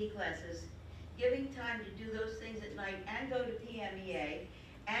 AP classes, giving time to do those things at night and go to PMEA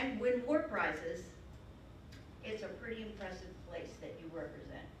and win more prizes, it's a pretty impressive place that you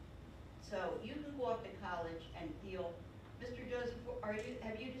represent. So you can go off to college and feel, Mr. Joseph,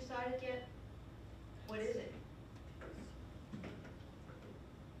 have you decided yet? What is it?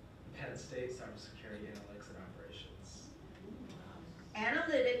 Penn State Cybersecurity Analytics and Operations.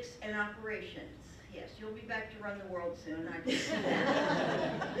 Analytics and operations. Yes, you'll be back to run the world soon, I can see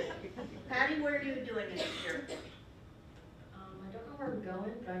that. Patty, what are you doing next year? I don't know where I'm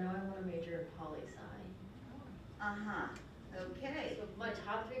going, but I know I want to major in poli-sci. Uh-huh, okay. So my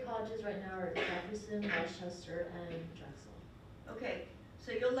top 3 colleges right now are Jefferson, Westchester, and Drexel. Okay,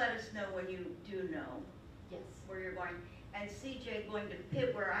 so you'll let us know when you do know Yes. where you're going. And CJ going to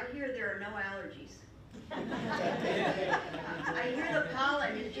Pitt, where I hear there are no allergies. I hear the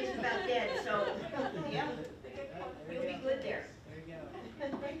pollen is just about dead, so, yeah, you'll be good there. There you go.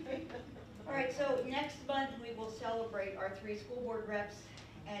 All right, so next month we will celebrate our 3 school board reps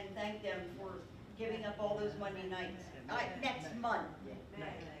and thank them for giving up all those Monday nights. Next month.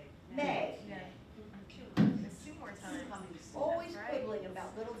 May. 2 more times. Always quibbling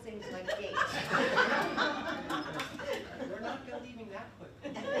about little things like dates. We're not gonna leaving that quick.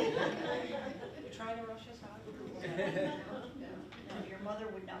 You're trying to rush us out? No, your mother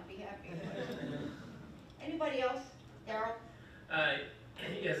would not be happy. Anybody else? Daryl?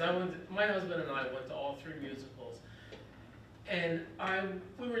 Yes, my husband and I went to all 3 musicals, and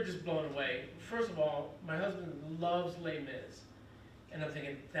we were just blown away. First of all, my husband loves Les Mis, and I'm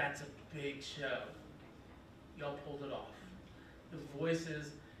thinking, that's a big show. Y'all pulled it off. The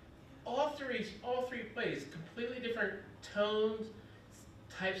voices, all three plays, completely different tones,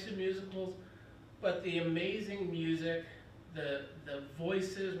 types of musicals, but the amazing music, the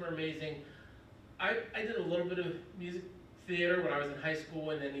voices were amazing. I did a little bit of music theater when I was in high school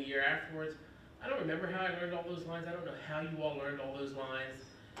and then the year afterwards. I don't remember how I learned all those lines. I don't know how you all learned all those lines.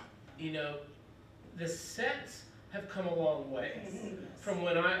 You know, the sets have come a long way. From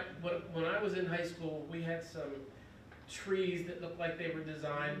when I was in high school, we had some trees that looked like they were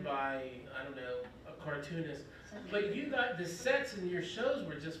designed by, I don't know, a cartoonist. But you got the sets in your shows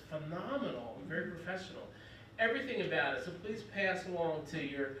were just phenomenal, very professional. Everything about it. So please pass along to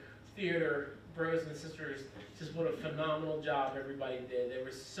your theater bros and sisters just what a phenomenal job everybody did. They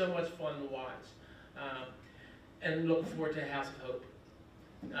were so much fun to watch. And look forward to House of Hope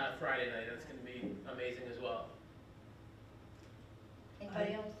Friday night. That's going to be amazing as well.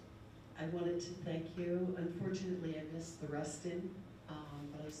 Anybody else? I wanted to thank you. Unfortunately, I missed the Rustin,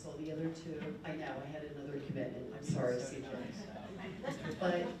 but I saw the other two. I know, I had another commitment. I'm sorry, CJ.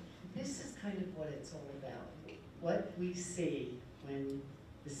 But this is kind of what it's all about. What we see when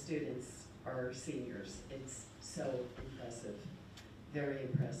the students are seniors, it's so impressive, very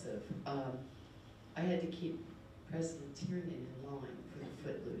impressive. I had to keep President Tiernan in line for the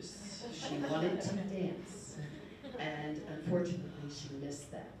Footloose. She wanted to dance, and unfortunately she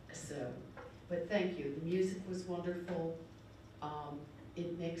missed that. So, but thank you. The music was wonderful.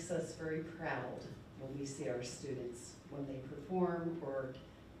 It makes us very proud when we see our students when they perform, or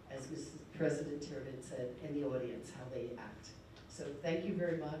as Mrs. President Tiernan said, in the audience, how they act. So thank you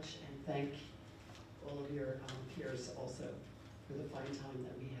very much, and thank all of your peers also for the fine time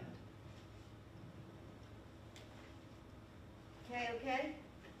that we had.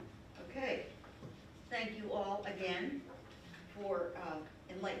 Okay. Thank you all again for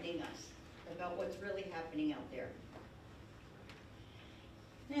enlightening us about what's really happening out there.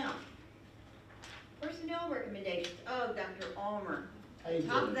 Now, personnel recommendations. Oh, Dr. Almer,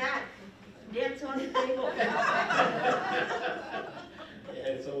 top that. Dance on the table. Yeah,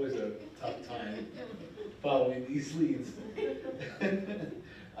 it's always a tough time following these leads.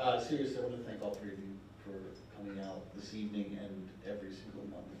 Seriously, I want to thank all three of you for coming out this evening and every single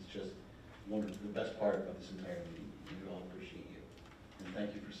month. It's just one of the best part of this entire meeting. We all appreciate you. And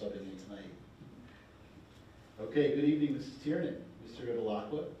thank you for subbing in tonight. Okay, good evening, Mrs. Tiernan, Mr.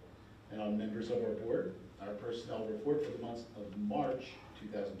 Godalacqua, and all members of our board. Our personnel report for the month of March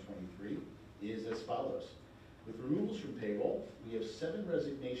 2023 is as follows. With removals from payroll, we have 7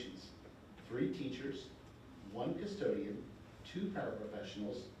 resignations, 3 teachers, 1 custodian, 2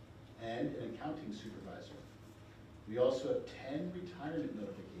 paraprofessionals, and an accounting supervisor. We also have 10 retirement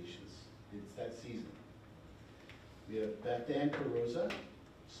notifications. It's that season. We have Beth Ann Carosa,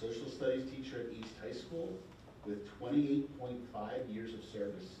 social studies teacher at East High School with 28.5 years of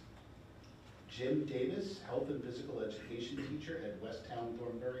service. Jim Davis, health and physical education teacher at Westtown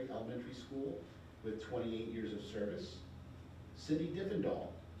Thornbury Elementary School with 28 years of service. Cindy Diffendahl,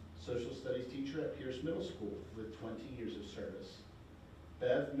 social studies teacher at Pierce Middle School with 20 years of service.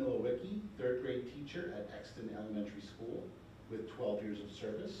 Bev Milowicki, 3rd grade teacher at Exton Elementary School with 12 years of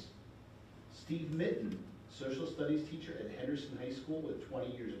service. Steve Mitten, social studies teacher at Henderson High School with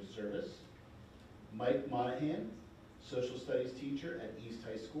 20 years of service. Mike Monahan, social studies teacher at East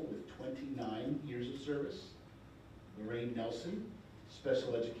High School with 29 years of service. Lorraine Nelson,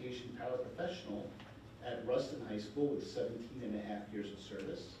 special education paraprofessional at Ruston High School with 17.5 years of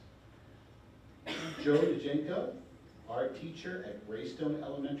service. Joe Nijenko, art teacher at Greystone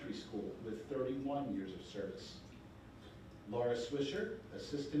Elementary School with 31 years of service. Laura Swisher,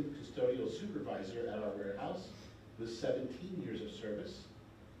 assistant custodial supervisor at our warehouse with 17 years of service.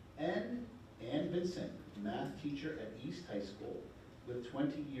 And Ann Vincent, math teacher at East High School with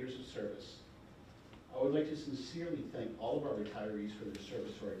 20 years of service. I would like to sincerely thank all of our retirees for their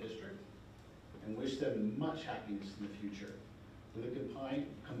service to our district and wish them much happiness in the future. With a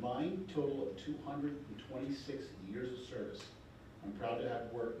combined total of 226 years of service, I'm proud to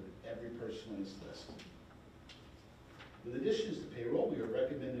have worked with every person on this list. With additions to payroll, we are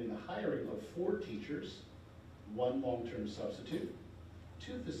recommending the hiring of 4 teachers, 1 long-term substitute,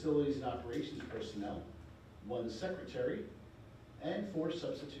 2 facilities and operations personnel, 1 secretary, and 4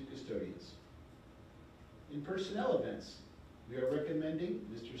 substitute custodians. In personnel events, we are recommending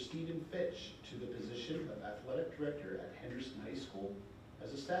Mr. Stephen Fitch to the position of athletic director at Henderson High School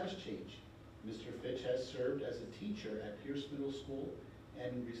as a status change. Mr. Fitch has served as a teacher at Pierce Middle School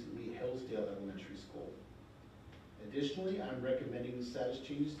and recently Hillsdale Elementary School. Additionally, I'm recommending the status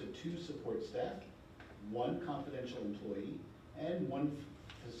changes to 2 support staff, 1 confidential employee, and 1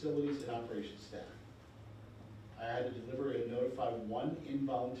 facilities and operations staff. I had to deliver and notify 1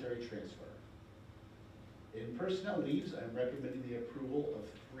 involuntary transfer. In personnel leaves, I'm recommending the approval of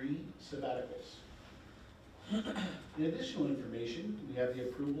 3 sabbaticals. In additional information, we have the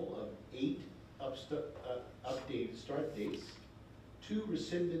approval of 8 updated start dates, 2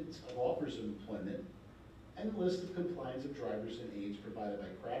 rescindants of offers of employment, and a list of compliance of drivers and aides provided by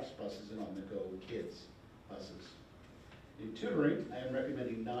Crafts buses and On-the-Go Kids buses. In tutoring, I am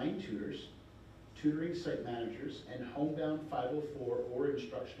recommending 9 tutors, tutoring site managers, and homebound 504 or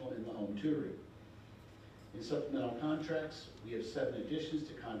instructional in the home tutoring. In supplemental contracts, we have 7 additions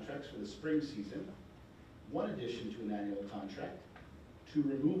to contracts for the spring season, 1 addition to an annual contract, 2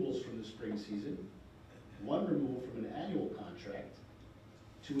 removals from the spring season, 1 removal from an annual contract,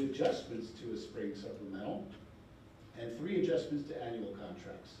 2 adjustments to a spring supplemental, and 3 adjustments to annual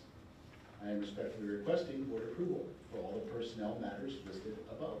contracts. I am respectfully requesting board approval for all the personnel matters listed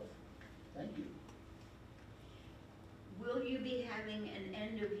above. Thank you. Will you be having an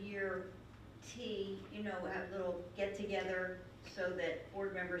end-of-year tea, you know, have a little get-together so that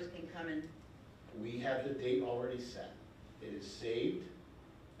board members can come and? We have the date already set. It is saved,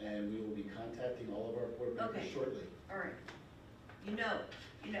 and we will be contacting all of our board members Okay. shortly. All right. You know,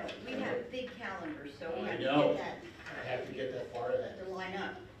 we have big calendars, so we I have to know. get that, I have to get that far ahead. to line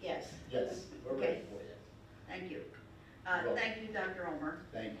up, yes. Yes, we're Okay. ready for you. Thank you. You're welcome. Thank you, Dr. Ulmer.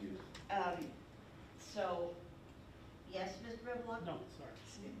 Thank you. So, yes, Mr. Bevelak? No, sorry,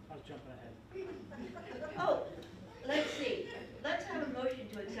 I was jumping ahead. Oh, let's see. Let's have a motion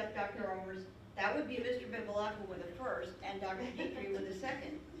to accept Dr. Ulmer's, that would be Mr. Bevelak with the first and Dr. Dietrich with the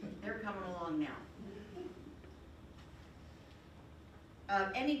second. They're coming along now.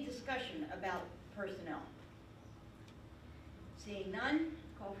 Any discussion about personnel? Seeing none,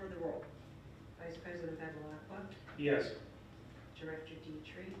 call for the roll. Vice President Bevilacqua, Yes. Director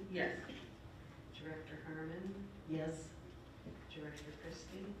Dietrich, Yes. Director Herman, Yes. Director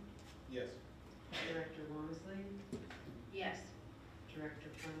Christie, Yes. Director Walmsley, Yes. Director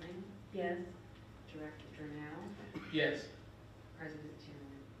Fleming, Yes. Director Durnell, Yes. President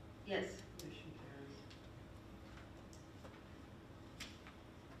Tiernan. Yes. Motion carries.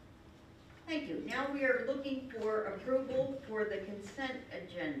 Thank you. Now we are looking for approval for the consent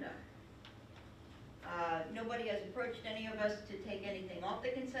agenda. Nobody has approached any of us to take anything off the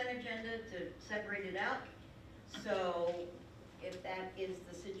consent agenda, to separate it out. So if that is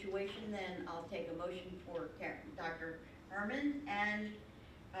the situation, then I'll take a motion for Dr. Herman and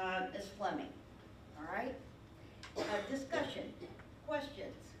Ms. Fleming. All right? Discussion,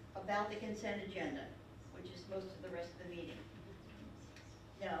 questions about the consent agenda, which is most of the rest of the meeting.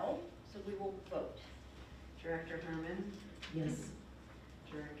 No, so we will vote. Director Herman, Yes.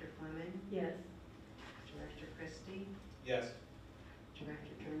 Director Fleming, Yes. Director Christie, Yes.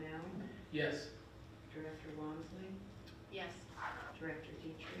 Director Durnell, Yes. Director Walmsley, Yes. Director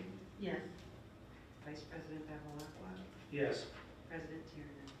Dietrich, Yes. Vice President Bevilacqua, Yes. President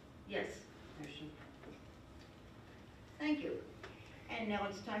Tiernan. Yes. Motion. Thank you. And now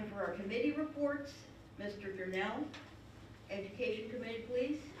it's time for our committee reports. Mr. Durnell, Education Committee,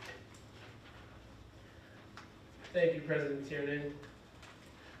 please. Thank you, President Tiernan.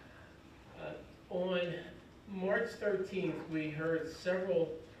 On March 13th, we heard 3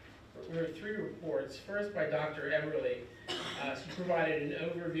 reports. First by Dr. Eberly. She provided an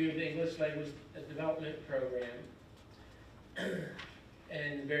overview of the English Language Development Program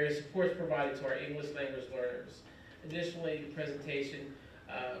and various supports provided to our English language learners. Additionally, the presentation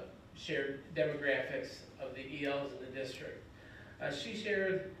shared demographics of the ELs in the district. She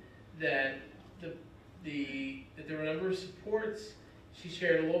shared that there were a number of supports. She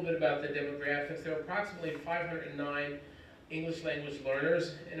shared a little bit about the demographics. There were approximately 509 English language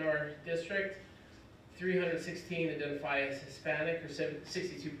learners in our district. 316 identify as Hispanic, or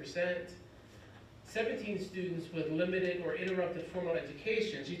 62%. 17 students with limited or interrupted formal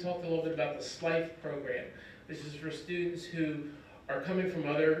education. She talked a little bit about the SLIFE program. This is for students who are coming from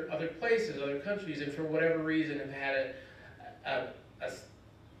other places, other countries, and for whatever reason have had a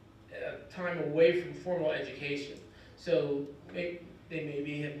time away from formal education. So they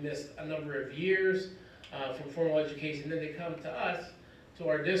maybe have missed a number of years from formal education. Then they come to us, to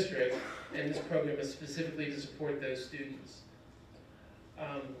our district, and this program is specifically to support those students.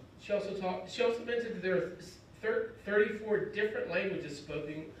 She also mentioned that there are 34 different languages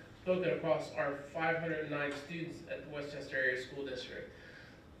spoken across our 509 students at the Westchester Area School District.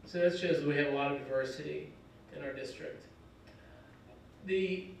 So that shows that we have a lot of diversity in our district.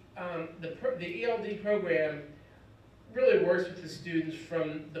 The ELD program really works with the students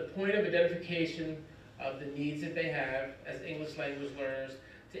from the point of identification of the needs that they have as English language learners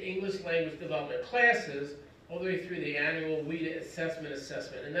to English language development classes, all the way through the annual WIDA assessment,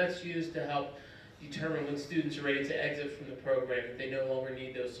 and that's used to help determine when students are ready to exit from the program, if they no longer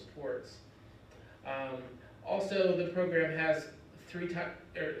need those supports. Also, the program has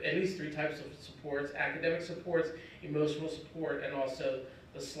at least three types of supports: academic supports, emotional support, and also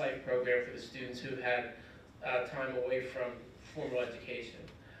the SLIFE program for the students who had time away from formal education.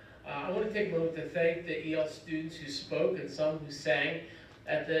 I want to take a moment to thank the EL students who spoke and some who sang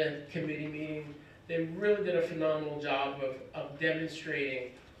at the committee meeting. They really did a phenomenal job of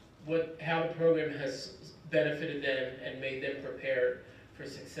demonstrating how the program has benefited them and made them prepared for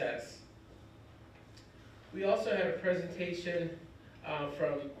success. We also had a presentation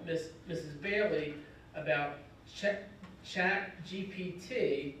from Mrs. Bailey about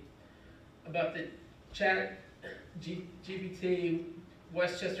ChatGPT, about the ChatGPT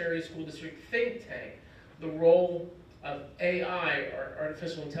Westchester Area School District think tank, the role of AI, or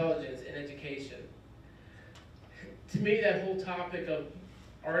artificial intelligence, in education. To me, that whole topic of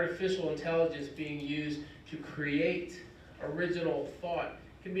artificial intelligence being used to create original thought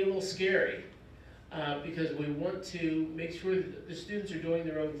can be a little scary, because we want to make sure that the students are doing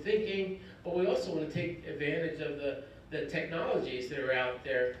their own thinking, but we also want to take advantage of the technologies that are out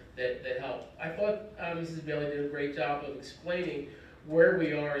there that help. I thought Mrs. Bailey did a great job of explaining where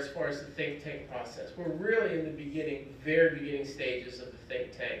we are as far as the think tank process. We're really in the very beginning stages of the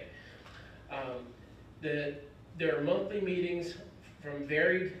think tank. There are monthly meetings from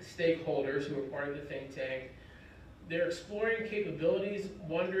varied stakeholders who are part of the think tank. They're exploring capabilities,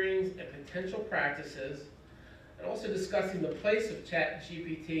 wonderings, and potential practices, and also discussing the place of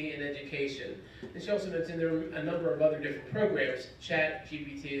ChatGPT in education. And she also mentioned there are a number of other different programs.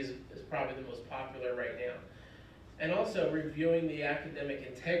 ChatGPT is probably the most popular right now. And also reviewing the academic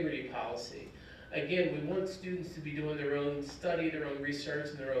integrity policy. Again, we want students to be doing their own study, their own research,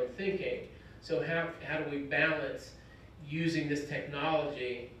 and their own thinking. So how do we balance using this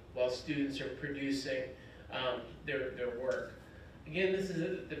technology while students are producing their work? Again, this is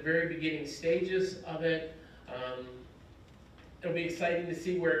at the very beginning stages of it. It'll be exciting to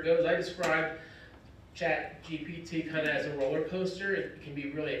see where it goes. I describe ChatGPT kind of as a roller coaster. It can be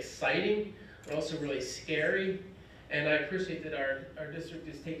really exciting, but also really scary. And I appreciate that our district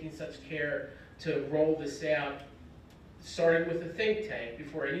is taking such care to roll this out, starting with the think tank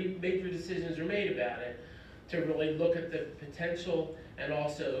before any major decisions are made about it, to really look at the potential and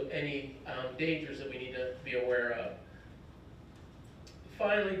also any dangers that we need to be aware of.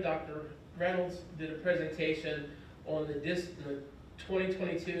 Finally, Dr. Reynolds did a presentation on the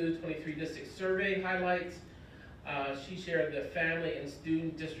 2022-23 district survey highlights. She shared the family and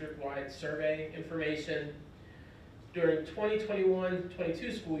student district-wide survey information. During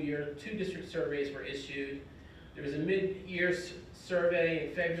 2021-22 school year, 2 district surveys were issued. There was a mid-year survey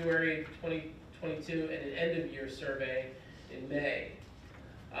in February 2022 and an end-of-year survey in May.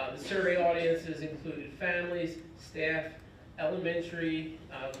 The survey audiences included families, staff, elementary,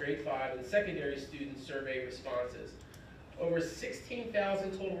 grade 5, and secondary student survey responses. Over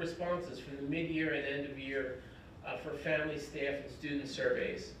 16,000 total responses from the mid-year and end-of-year for family, staff, and student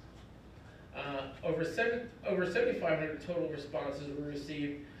surveys. Over 7,500 total responses were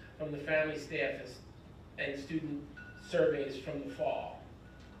received from the family, staff, and student surveys from the fall.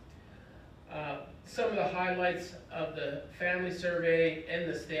 Some of the highlights of the family survey and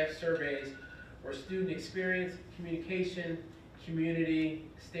the staff surveys were student experience, communication, community,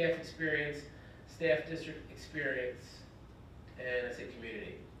 staff experience, staff district experience, and I say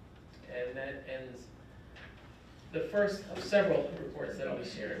community. And that ends the first of several reports that I'll be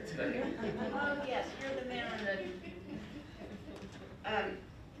sharing tonight. Oh, yes, you're the man on the...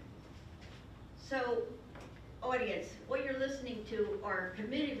 So, audience, what you're listening to are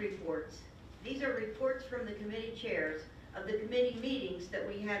committee reports. These are reports from the committee chairs of the committee meetings that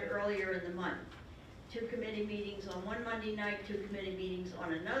we had earlier in the month. 2 committee meetings on one Monday night, 2 committee meetings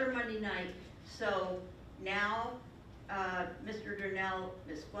on another Monday night. So now, Mr. Durnell,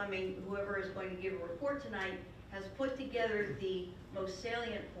 Ms. Fleming, whoever is going to give a report tonight, has put together the most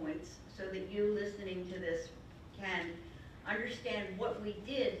salient points so that you listening to this can understand what we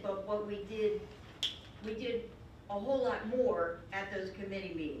did, but what we did a whole lot more at those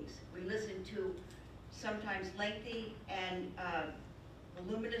committee meetings. We listened to sometimes lengthy and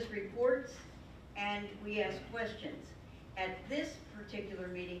voluminous reports, and we asked questions. At this particular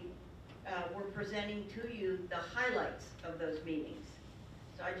meeting, we're presenting to you the highlights of those meetings.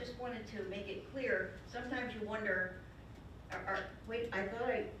 So I just wanted to make it clear. Sometimes you wonder, wait, I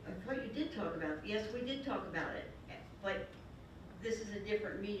thought you did talk about it. Yes, we did talk about it, but this is a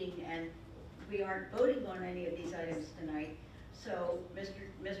different meeting, and we aren't voting on any of these items tonight. So Mr.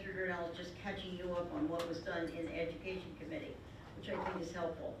 Durnell is just catching you up on what was done in the Education Committee, which I think is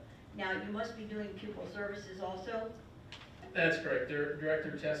helpful. Now, you must be doing pupil services also. That's correct.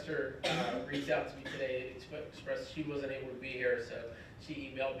 Director Chester reached out to me today, expressed she wasn't able to be here, so she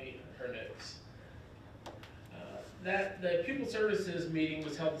emailed me her notes. The pupil services meeting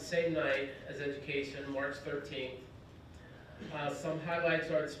was held the same night as education, March 13th. Some highlights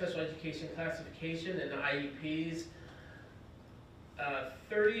are the special education classification and the IEPs.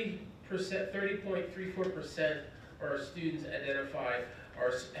 30.34% of our students identified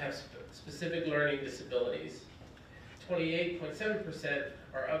have specific learning disabilities. 28.7%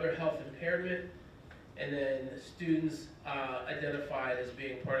 are other health impairment, and then students identified as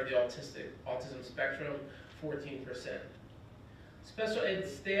being part of the autism spectrum, 14%. Special ed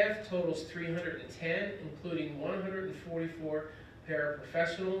staff totals 310, including 144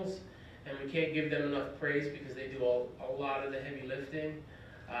 paraprofessionals, and we can't give them enough praise because they do a lot of the heavy lifting.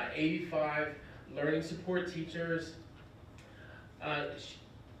 85 learning support teachers.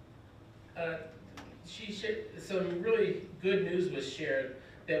 Some really good news was shared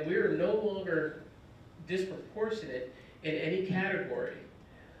that we are no longer disproportionate in any category.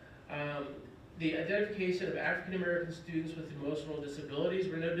 The identification of African American students with emotional disabilities,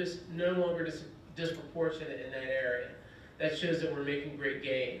 we're no longer disproportionate in that area. That shows that we're making great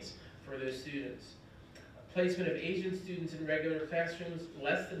gains for those students. Placement of Asian students in regular classrooms,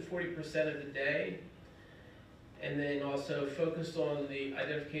 less than 40% of the day. And then also focused on the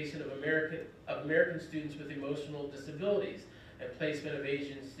identification of American students with emotional disabilities, and placement of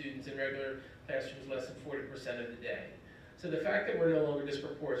Asian students in regular classrooms less than 40% of the day. So the fact that we're no longer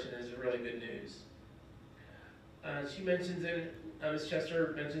disproportionate is really good news. She mentions Ms.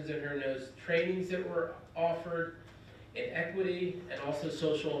 Chester mentions in her notes trainings that were offered in equity and also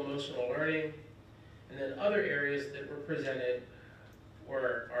social emotional learning. And then other areas that were presented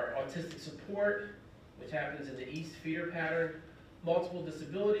were our autistic support, which happens in the East feeder pattern, multiple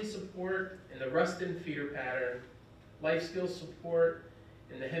disability support in the Ruston feeder pattern, life skills support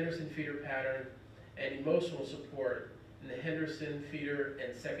in the Henderson feeder pattern, and emotional support in the Henderson feeder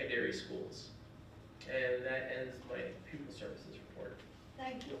and secondary schools. And that ends my pupil services report.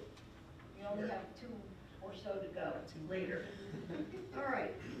 Thank you. We only have 2 or so to go later. All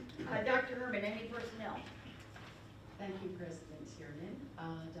right. Dr. Herman, any personnel? Thank you, President Tiernan.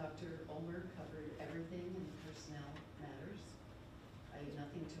 Dr. Ulmer covered everything in the personnel matters. I have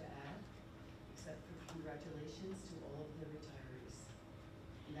nothing to add, except for congratulations to all of the retirees.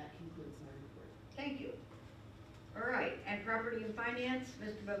 And that concludes my report. Thank you. All right, and Property and Finance,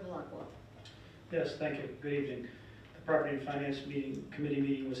 Mr. Bevilacqua. Yes, thank you. Good evening. The Property and Finance Committee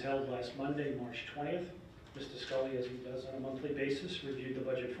meeting was held last Monday, March 20th. Mr. Scully, as he does on a monthly basis, reviewed the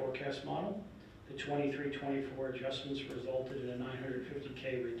budget forecast model. The 23-24 adjustments resulted in a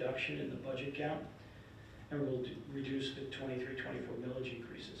 $950K reduction in the budget count and will reduce the 23-24 millage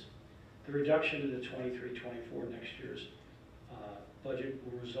increases. The reduction in the 23-24 next year's budget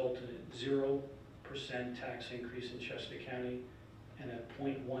will result in a 0% tax increase in Chester County and a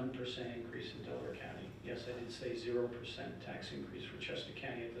 0.1% increase in Delaware County. Yes, I did say 0% tax increase for Chester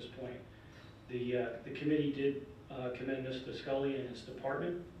County at this point. The committee did commend Mr. Scully and his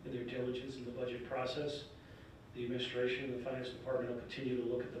department in their diligence in the budget process. The administration and the finance department will continue to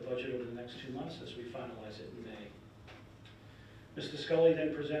look at the budget over the next 2 months as we finalize it in May. Mr. Scully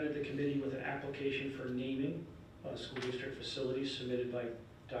then presented the committee with an application for naming school district facilities submitted by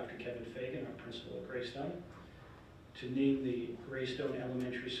Dr. Kevin Fagan, our principal at Greystone, to name the Greystone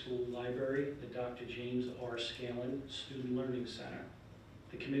Elementary School Library the Dr. James R. Scanlon Student Learning Center.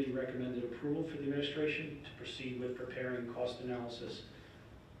 The committee recommended approval for the administration to proceed with preparing cost analysis,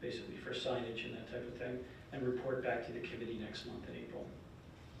 basically for signage and that type of thing, and report back to the committee next month in April.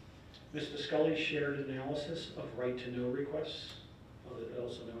 Mr. Scully shared analysis of right-to-know requests,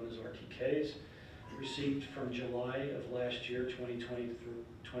 also known as RTKs, received from July of last year, 2020 through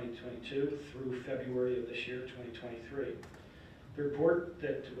 2022, through February of this year, 2023. The report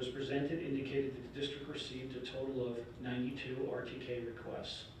that was presented indicated that the district received a total of 92 RTK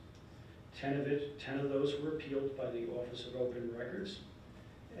requests. 10 of those were appealed by the Office of Open Records,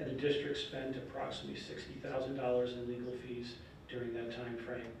 and the district spent approximately $60,000 in legal fees during that time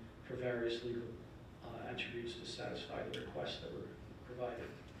frame for various legal attributes to satisfy the requests that were provided.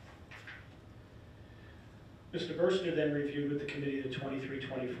 Mr. Berstner then reviewed with the committee the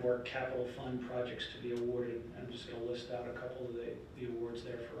 23-24 capital fund projects to be awarded. I'm just going to list out a couple of the awards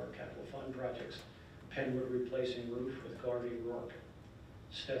there for our capital fund projects. Penwood replacing roof with Garvey Rourke.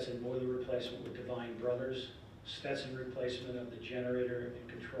 Stetson boiler replacement with Divine Brothers. Stetson replacement of the generator and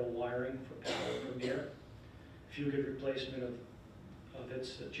control wiring for Power Premier. Fugit replacement of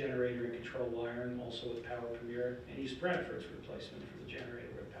its generator and control wiring also with Power Premier. And East Bradford's replacement for the generator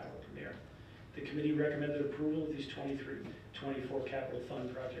with Power Premier. The committee recommended approval of these 23-24 capital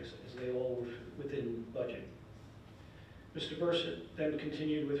fund projects as they all were within budget. Mr. Burson then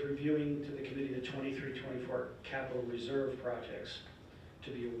continued with reviewing to the committee the 23-24 capital reserve projects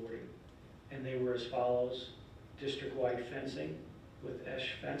to be awarded. And they were as follows: district-wide fencing with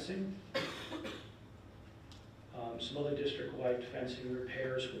ESH fencing, some other district-wide fencing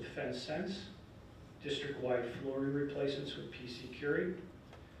repairs with Fence Sense, district-wide flooring replacements with PC Curie,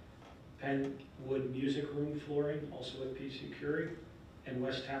 Penwood Music Room flooring, also with PC Curie, and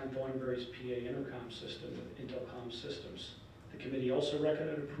Westtown Thornbury's PA intercom system with Intelcom Systems. The committee also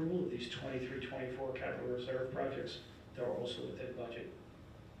recommended approval of these 23-24 capital reserve projects that are also within budget.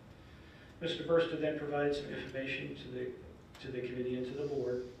 Mr. Burster then provided some information to the committee and to the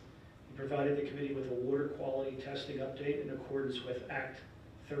board. He provided the committee with a water quality testing update in accordance with Act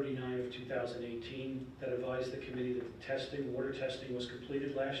 39 of 2018 that advised the committee that the water testing was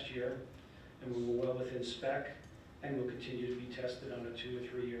completed last year, and we were well within spec and will continue to be tested on a 2 or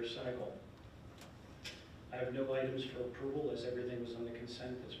 3 year cycle. I have no items for approval as everything was on the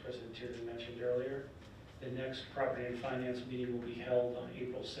consent, as President Tiernan mentioned earlier. The next Property and Finance meeting will be held on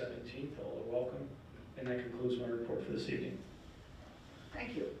April 17th. All are welcome. And that concludes my report for this evening.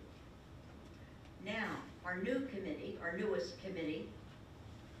 Thank you. Now, our new committee, our newest committee,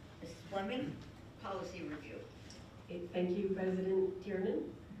 Mrs. Fleming, Policy Review. Okay, thank you, President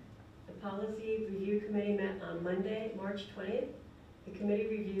Tiernan. The Policy Review Committee met on Monday, March 20th. The committee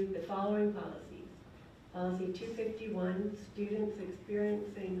reviewed the following policies. Policy 251, students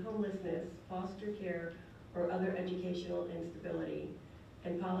experiencing homelessness, foster care, or other educational instability,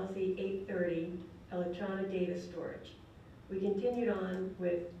 and Policy 830, electronic data storage. We continued on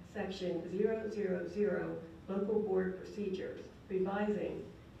with Section 000, local board procedures, revising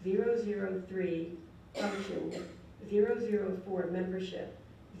 003, functions, 004, membership,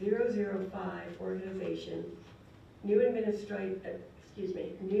 005, organization, new administrative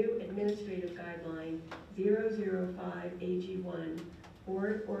guideline, 005, AG1,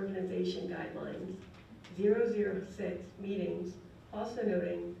 board organization guidelines, 006, meetings, also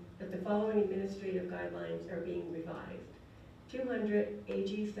noting that the following administrative guidelines are being revised: 200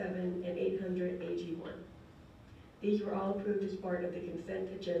 AG7 and 800 AG1. These were all approved as part of the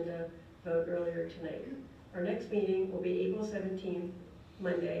consent agenda vote earlier tonight. Our next meeting will be April 17th,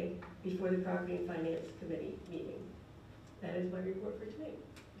 Monday, before the Property and Finance Committee meeting. That is my report for tonight.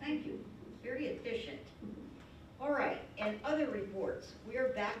 Thank you. Very efficient. All right, and other reports. We are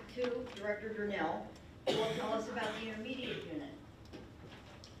back to Director Durnell, who will tell us about the intermediate unit.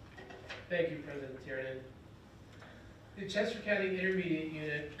 Thank you, President Tiernan. The Chester County Intermediate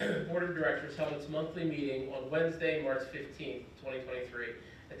Unit Board of Directors held its monthly meeting on Wednesday, March 15th, 2023,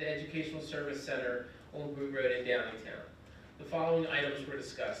 at the Educational Service Center on Root Road in Downingtown. The following items were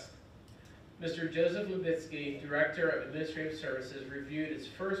discussed. Mr. Joseph Levitsky, Director of Administrative Services, reviewed its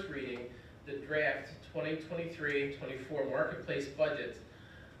first reading, the draft 2023-24 Marketplace budget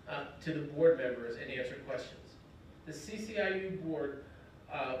to the board members and answered questions. The CCIU board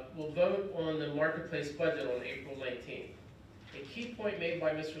will vote on the Marketplace budget on April 19th. A key point made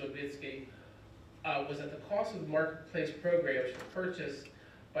by Mr. Levitsky was that the cost of the Marketplace programs for purchase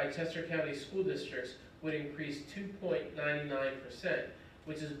by Chester County school districts would increase 2.99%,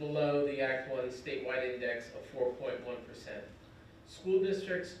 which is below the Act 1 statewide index of 4.1%. School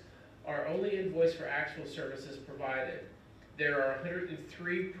districts are only invoiced for actual services provided. There are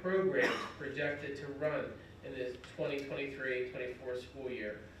 103 programs projected to run in the 2023-24 school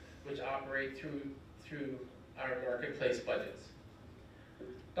year, which operate through our Marketplace budgets.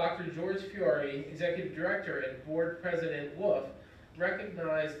 Dr. George Fiore, Executive Director and Board President Wolf,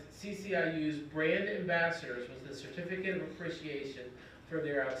 recognized CCIU's brand ambassadors with the Certificate of Appreciation for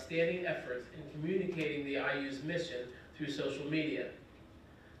their outstanding efforts in communicating the IU's mission through social media.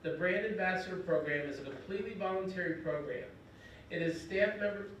 The Brand Ambassador Program is a completely voluntary program. It is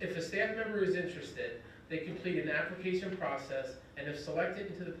if a staff member is interested, they complete an application process, and if selected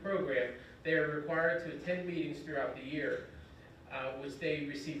into the program, they are required to attend meetings throughout the year, which they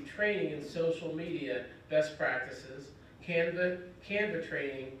receive training in social media best practices, Canva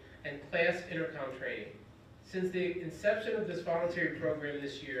training, and class intercom training. Since the inception of this voluntary program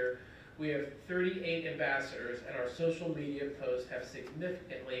this year, we have 38 ambassadors, and our social media posts have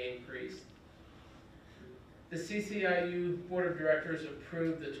significantly increased. The CCIU Board of Directors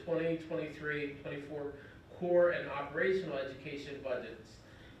approved the 2023-24 core and operational education budgets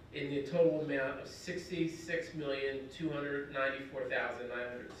in the total amount of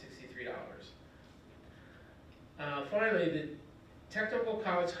 $66,294,963. Finally, the Technical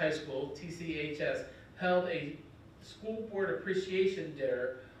College High School, TCHS, held a school board appreciation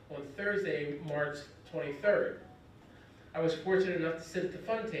dinner on Thursday, March 23rd. I was fortunate enough to sit at the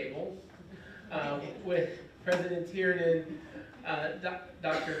fun table with President Tiernan,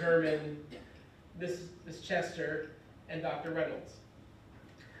 Dr. Herman, Ms. Chester, and Dr. Reynolds.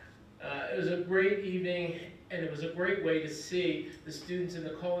 It was a great evening, and it was a great way to see the students in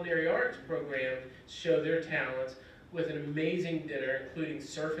the culinary arts program show their talents with an amazing dinner, including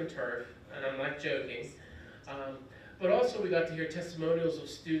surf and turf, and I'm not joking. But also we got to hear testimonials of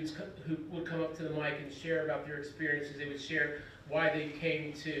students who would come up to the mic and share about their experiences. They would share why they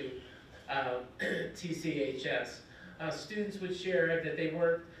came to TCHS. Students would share that they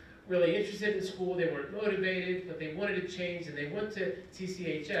weren't really interested in school, they weren't motivated, but they wanted to change, and they went to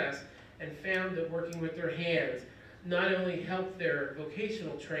TCHS and found that working with their hands not only helped their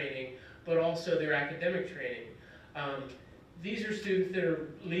vocational training, but also their academic training. These are students that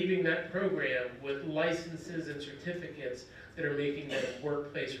are leaving that program with licenses and certificates that are making them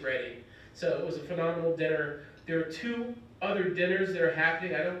workplace ready. So it was a phenomenal dinner. There are 2 other dinners that are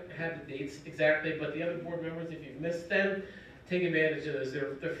happening. I don't have the dates exactly, but the other board members, if you've missed them, take advantage of those.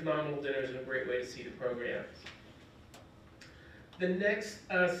 They're phenomenal dinners and a great way to see the program. The next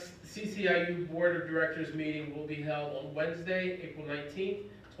CCIU Board of Directors meeting will be held on Wednesday, April 19th,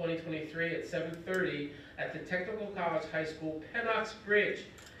 2023 at 7:30 at the Technical College High School Pennox Bridge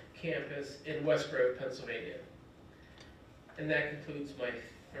campus in West Grove, Pennsylvania. And that concludes my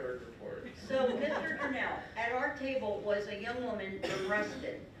 3rd report. So, Mr. Grinnell, at our table was a young woman from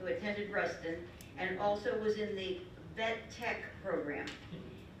Ruston, who attended Ruston, and also was in the Vet Tech program,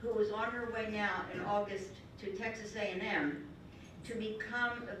 who was on her way now in August to Texas A&M to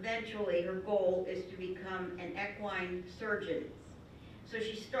become, eventually, her goal is to become an equine surgeon. So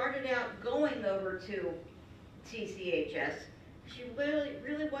she started out going over to TCHS. She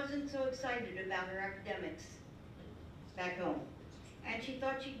really wasn't so excited about her academics back home. And she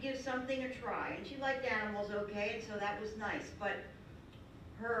thought she'd give something a try. And she liked animals okay, and so that was nice. But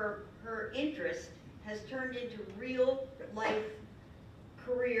her interest has turned into real life,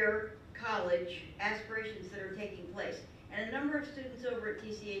 career, college aspirations that are taking place. And a number of students over at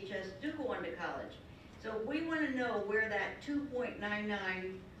TCHS do go on to college. So we want to know where that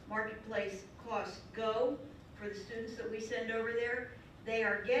 2.99 marketplace costs go for the students that we send over there. They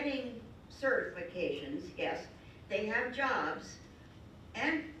are getting certifications, yes. They have jobs,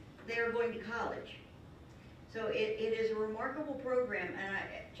 and they are going to college. So it is a remarkable program,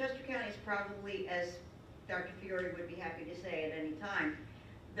 and Chester County is probably, as Dr. Fiore would be happy to say at any time,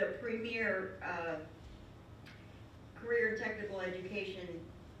 the premier career and technical education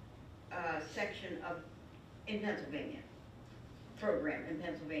section in Pennsylvania, program in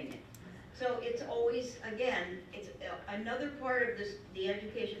Pennsylvania. So it's always, again, it's another part of the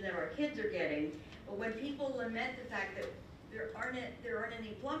education that our kids are getting, but when people lament the fact that there aren't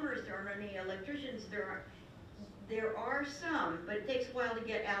any plumbers, there aren't any electricians, there are some, but it takes a while to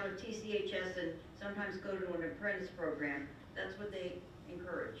get out of TCHS and sometimes go to an apprentice program. That's what they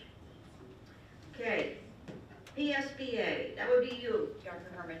encourage. Okay, PSBA, that would be you,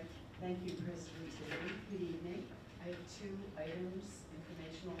 Dr. Herman. Thank you, President Tierney. Good evening. I have 2 items,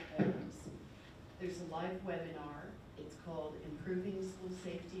 informational items. There's a live webinar. It's called Improving School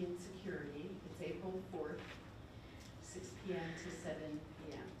Safety and Security. It's April 4th, 6 p.m. to 7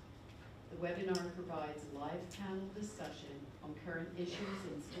 p.m. The webinar provides live panel discussion on current issues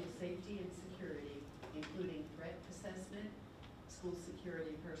in school safety and security, including threat assessment, school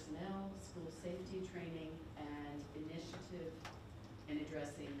security personnel, school safety training, and initiative in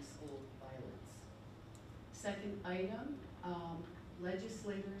addressing school violence. Second item,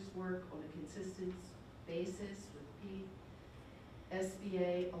 legislators work on a consistent basis with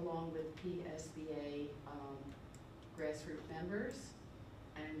PSBA along with PSBA grassroots members.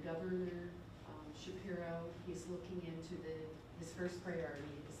 And Governor Shapiro, he's looking into his first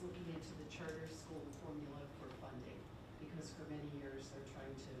priority is looking into the charter school formula for funding, because for many years they're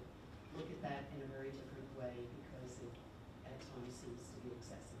trying to look at that in a very different way, because it at times seems to be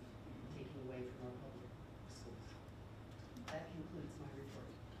excessive, taking away from our public schools. That concludes my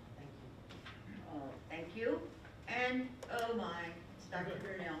report. Thank you. Thank you. And, oh my, it's Dr.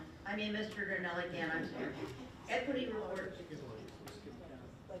 Grinnell. I mean, Mr. Grinnell again, I'm sorry. Equity report.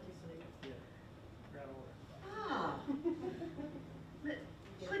 Ah.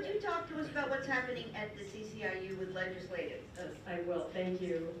 Could you talk to us about what's happening at the CCIU with legislative? I will, thank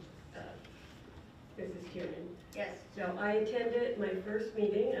you, Mrs. Tiernan. Yes. So I attended my first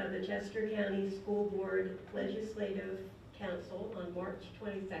meeting of the Chester County School Board Legislative Council on March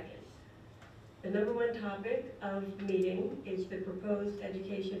 22nd. The number 1 topic of the meeting is the proposed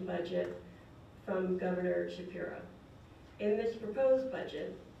education budget from Governor Shapiro. In this proposed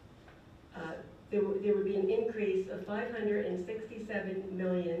budget, there would be an increase of $567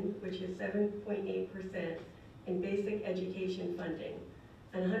 million, which is 7.8%, in basic education funding,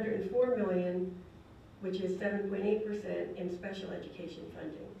 and $104 million, which is 7.8% in special education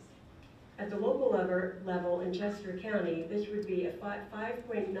funding. At the local level in Chester County, this would be a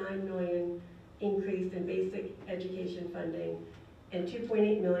 $5.9 million increase in basic education funding and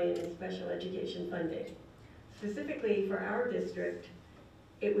 $2.8 million in special education funding. Specifically for our district,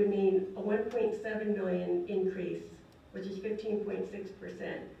 it would mean a $1.7 million increase, which is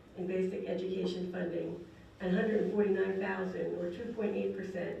 15.6% in basic education funding, and $149,000 or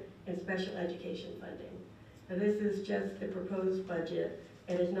 2.8% in special education funding. Now this is just the proposed budget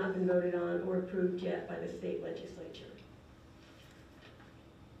and has not been voted on or approved yet by the state legislature.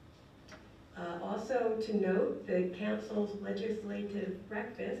 Also to note, the council's legislative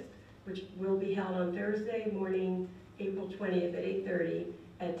breakfast, which will be held on Thursday morning, April 20th at 8:30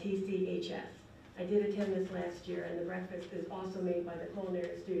 at TCHS. I did attend this last year, and the breakfast is also made by the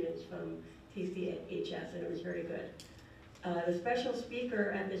culinary students from TCHS, and it was very good. The special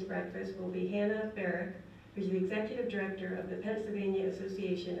speaker at this breakfast will be Hannah Barrick, who's the executive director of the Pennsylvania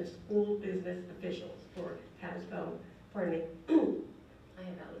Association of School Business Officials, or PASBO, pardon me. I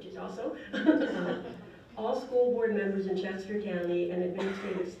have allergies also. All school board members in Chester County and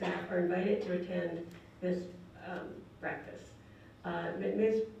administrative staff are invited to attend this breakfast.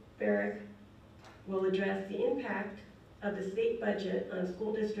 Ms. Barrick will address the impact of the state budget on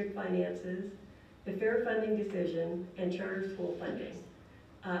school district finances, the fair funding decision, and charter school funding.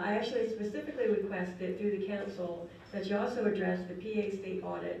 I actually specifically requested through the council that you also address the PA state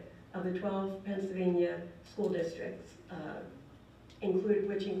audit of the 12 Pennsylvania school districts,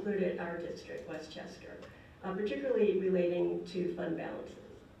 which included our district, Westchester, particularly relating to fund balances.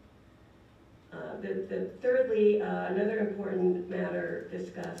 Thirdly, another important matter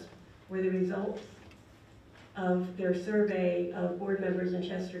discussed were the results of their survey of board members in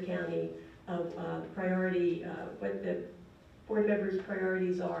Chester County of what the board members'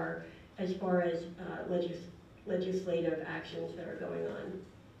 priorities are as far as legislative actions that are going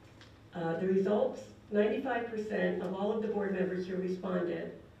on. The results, 95% of all of the board members who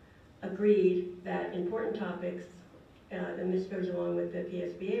responded agreed that important topics, and this goes along with the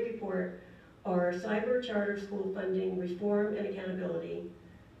PSBA report, are cyber charter school funding reform and accountability,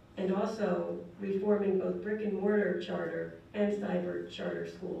 and also reforming both brick and mortar charter and cyber charter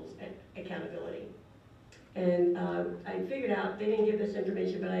schools accountability. And I figured out, they didn't give this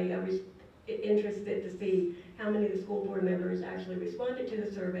information, but I was interested to see how many of the school board members actually responded to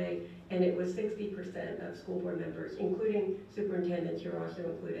the survey, and it was 60% of school board members, including superintendents, who are also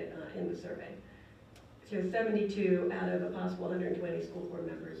included in the survey. So 72 out of a possible 120 school board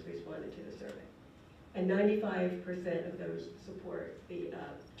members responded to the survey. And 95% of those support the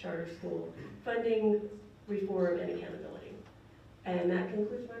charter school funding, reform, and accountability. And that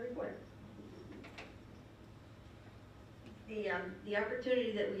concludes my report. The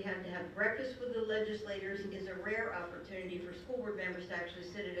opportunity that we have to have breakfast with the legislators is a rare opportunity for school board members to actually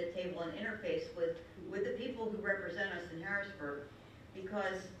sit at a table and interface with the people who represent us in Harrisburg,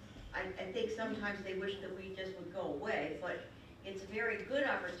 because I think sometimes they wish that we just would go away, but it's a very good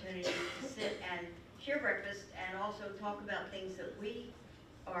opportunity to sit and share breakfast and also talk about things that we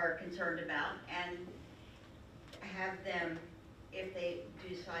are concerned about, and have them, if they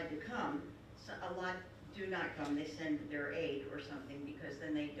decide to come, so a lot do not come, they send their aide or something, because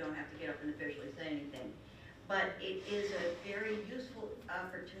then they don't have to get up and officially say anything. But it is a very useful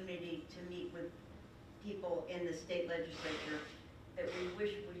opportunity to meet with people in the state legislature that we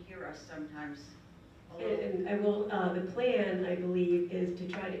wish would hear us sometimes. And I will, the plan, I believe, is to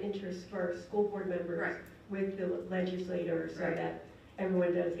try to intersperse school board members with the legislators, so that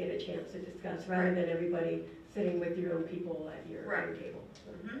everyone does get a chance to discuss, rather than everybody sitting with your own people at your own table.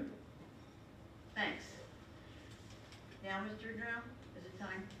 So. Thanks. Now, Mr. Drow, is it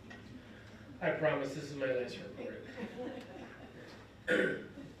time? I promise this is my last report.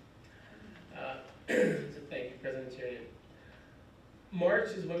 So thank you, President Tiernan. March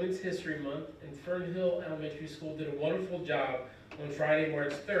is Women's History Month, and Fernhill Elementary School did a wonderful job on Friday,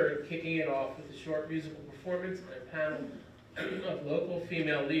 March 3rd, kicking it off with a short musical performance and a panel of local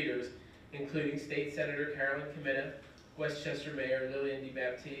female leaders, including State Senator Carolyn Comita, Westchester Mayor Lillian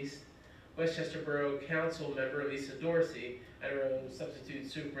DeBaptiste, Westchester Borough Council member Lisa Dorsey, and our own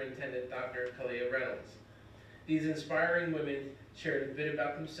substitute superintendent, Dr. Kalia Reynolds. These inspiring women shared a bit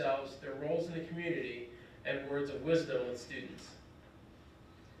about themselves, their roles in the community, and words of wisdom with students.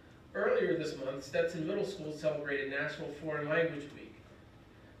 Earlier this month, Stetson Middle School celebrated National Foreign Language Week.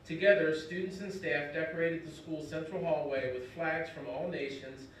 Together, students and staff decorated the school's central hallway with flags from all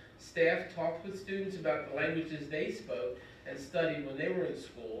nations, Staff talked with students about the languages they spoke and studied when they were in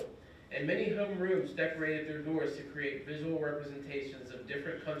school, and many home rooms decorated their doors to create visual representations of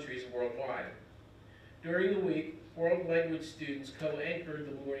different countries worldwide. During the week, world language students co-anchored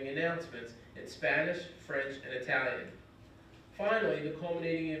the morning announcements in Spanish, French, and Italian. Finally, the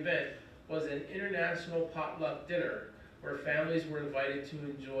culminating event was an international potluck dinner where families were invited to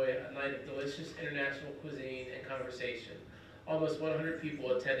enjoy a night of delicious international cuisine and conversation. Almost 100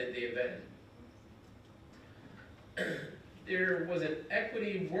 people attended the event. There was an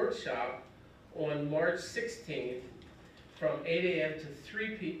equity workshop on March 16th from 8 a.m. to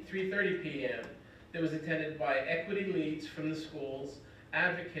 3:30 p.m. that was attended by equity leads from the schools,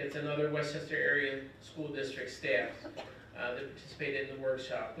 advocates, and other Westchester area school district staff that participated in the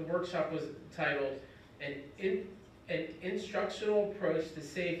workshop. The workshop was titled An Instructional Approach to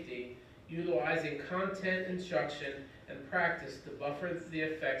Safety, Utilizing Content Instruction and Practice to Buffer the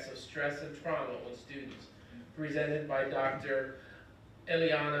Effects of Stress and Trauma on Students, presented by Dr.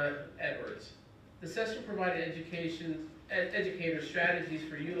 Eliana Edwards. The session provided educator strategies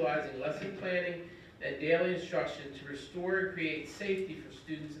for utilizing lesson planning and daily instruction to restore and create safety for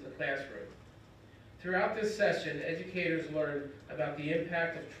students in the classroom. Throughout this session, educators learned about the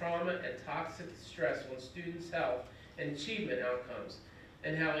impact of trauma and toxic stress on students' health and achievement outcomes,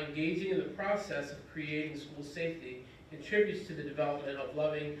 and how engaging in the process of creating school safety contributes to the development of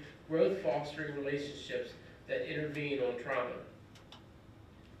loving, growth-fostering relationships that intervene on trauma.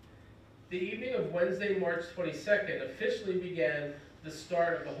 The evening of Wednesday, March 22nd officially began the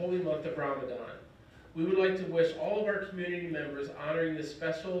start of the holy month of Ramadan. We would like to wish all of our community members honoring this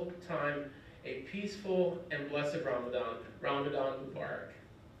special time a peaceful and blessed Ramadan. Ramadan Mubarak.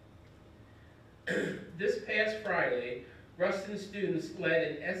 This past Friday, Ruston students led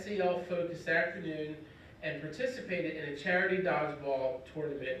an SEL-focused afternoon and participated in a charity dodgeball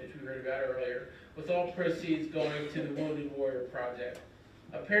tournament, which we heard about earlier, with all proceeds going to the Wounded Warrior Project.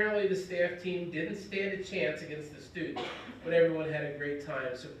 Apparently, the staff team didn't stand a chance against the students, but everyone had a great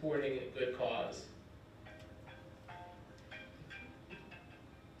time supporting a good cause.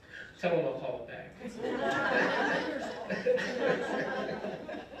 Tell them I'll call it back.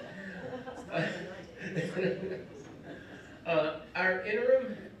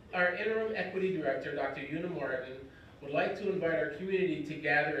 Our interim equity director, Dr. Una Martin, would like to invite our community to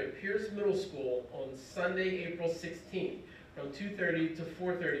gather at Pierce Middle School on Sunday, April 16th from 2:30 to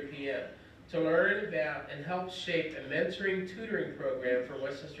 4:30 p.m. to learn about and help shape a mentoring tutoring program for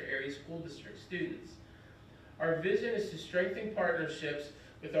Westchester Area School District students. Our vision is to strengthen partnerships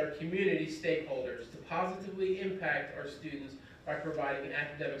with our community stakeholders to positively impact our students by providing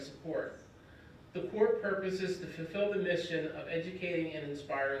academic support. The core purpose is to fulfill the mission of educating and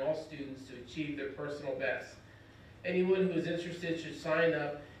inspiring all students to achieve their personal best. Anyone who is interested should sign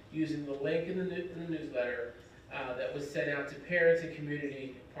up using the link in the newsletter that was sent out to parents and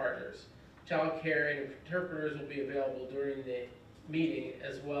community partners. Child care and interpreters will be available during the meeting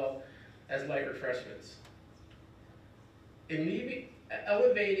as well as light refreshments.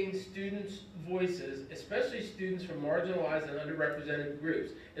 Elevating students' voices, especially students from marginalized and underrepresented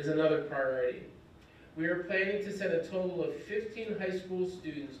groups, is another priority. We are planning to send a total of 15 high school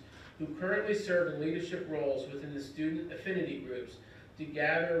students who currently serve in leadership roles within the student affinity groups to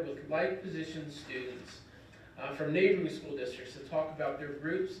gather with like-positioned students from neighboring school districts to talk about their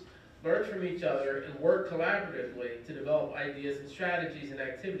groups, learn from each other, and work collaboratively to develop ideas and strategies and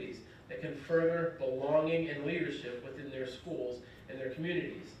activities that can further belonging and leadership within their schools and their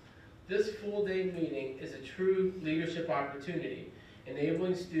communities. This full-day meeting is a true leadership opportunity,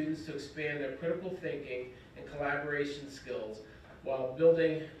 enabling students to expand their critical thinking and collaboration skills while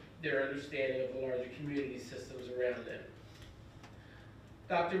building their understanding of the larger community systems around them.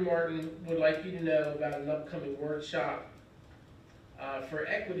 Dr. Martin would like you to know about an upcoming workshop for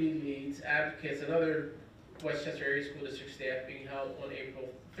equity leads, advocates, and other Westchester Area School District staff being held on April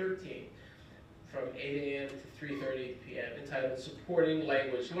 13th from 8 a.m. to 3:30 p.m. entitled Supporting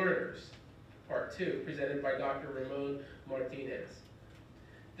Language Learners, Part 2, presented by Dr. Ramon Martinez.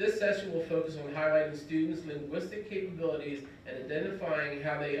 This session will focus on highlighting students' linguistic capabilities and identifying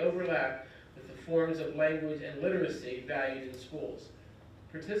how they overlap with the forms of language and literacy valued in schools.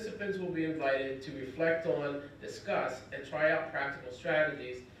 Participants will be invited to reflect on, discuss, and try out practical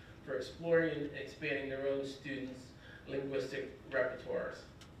strategies for exploring and expanding their own students' linguistic repertoires.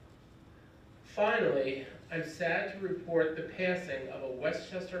 Finally, I'm sad to report the passing of a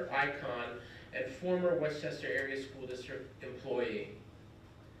Westchester icon and former Westchester Area School District employee.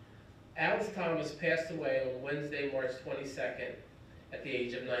 Alice Thomas passed away on Wednesday, March 22nd, at the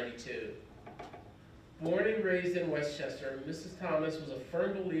age of 92. Born and raised in Westchester, Mrs. Thomas was a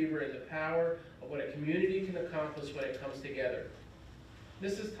firm believer in the power of what a community can accomplish when it comes together.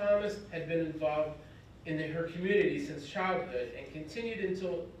 Mrs. Thomas had been involved in her community since childhood and continued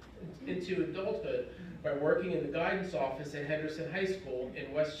into adulthood by working in the guidance office at Henderson High School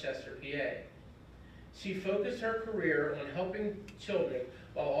in Westchester, PA. She focused her career on helping children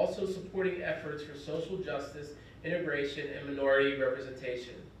while also supporting efforts for social justice, integration, and minority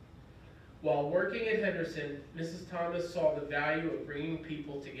representation. While working at Henderson, Mrs. Thomas saw the value of bringing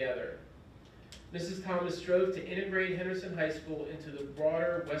people together. Mrs. Thomas strove to integrate Henderson High School into the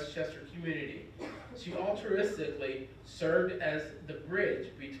broader Westchester community. She altruistically served as the bridge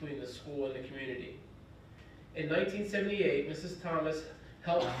between the school and the community. In 1978, Mrs. Thomas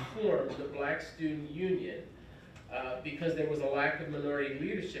helped form the Black Student Union because there was a lack of minority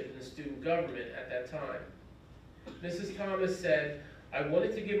leadership in the student government at that time. Mrs. Thomas said, "I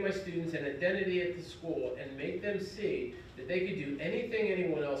wanted to give my students an identity at the school and make them see that they could do anything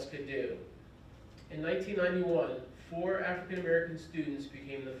anyone else could do." In 1991, 4 African American students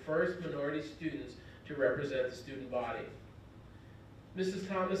became the first minority students to represent the student body. Mrs.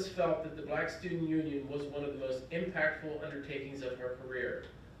 Thomas felt that the Black Student Union was one of the most impactful undertakings of her career.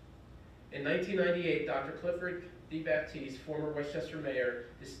 In 1998, Dr. Clifford D. Baptiste, former Westchester mayor,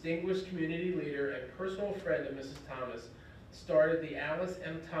 distinguished community leader, and personal friend of Mrs. Thomas, started the Alice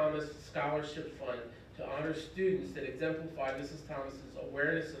M. Thomas Scholarship Fund to honor students that exemplify Mrs. Thomas's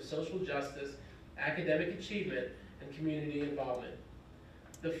awareness of social justice, academic achievement, and community involvement.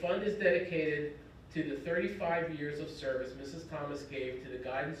 The fund is dedicated to the 35 years of service Mrs. Thomas gave to the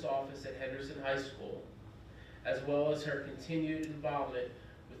guidance office at Henderson High School, as well as her continued involvement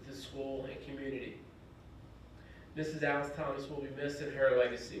with the school and community. Mrs. Alice Thomas will be missed and her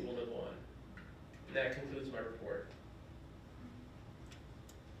legacy will live on. And that concludes my report.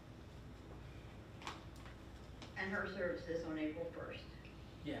 And her services on April 1st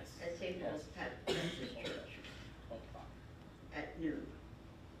Yes. at St. Paul's Baptist Church at noon.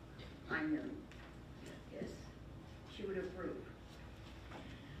 I noon. Yes, she would approve.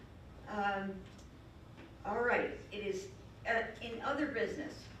 All right, it is, in other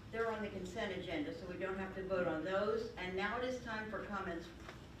business, they're on the consent agenda, so we don't have to vote on those. And now it is time for comments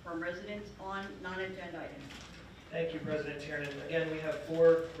from residents on non-agenda items. Thank you, President Tiernan. Again, we have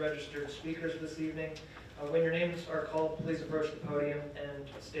 4 registered speakers this evening. When your names are called, please approach the podium and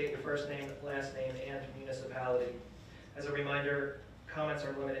state your first name, last name, and municipality. As a reminder, comments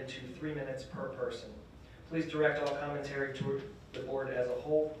are limited to 3 minutes per person. Please direct all commentary to the board as a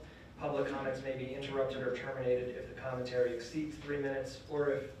whole. Public comments may be interrupted or terminated if the commentary exceeds 3 minutes or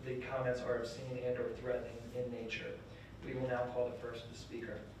if the comments are obscene and or threatening in nature. We will now call the first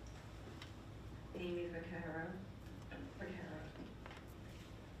speaker. Amy Vaccaro.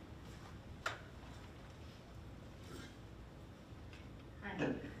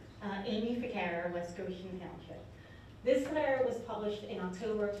 Hi, Amy Vaccaro, West Goshen Township. This letter was published in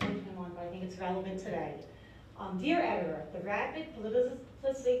October of 2021, but I think it's relevant today. Dear Editor, the rapid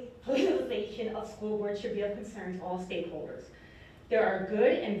politicization of school boards should be of concern to all stakeholders. There are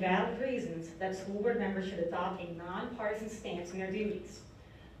good and valid reasons that school board members should adopt a nonpartisan stance in their duties.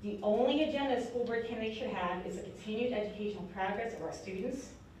 The only agenda a school board candidate should have is the continued educational progress of our students,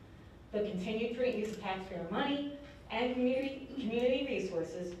 the continued prudent use of taxpayer money, and community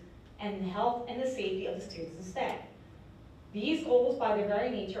resources, and the health and the safety of the students and staff. These goals, by their very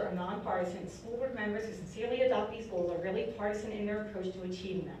nature, are nonpartisan. School board members who sincerely adopt these goals are really partisan in their approach to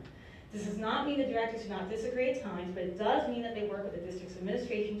achieving them. This does not mean the directors do not disagree at times, but it does mean that they work with the district's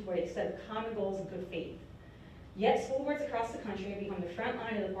administration toward a set of common goals in good faith. Yet school boards across the country have become the front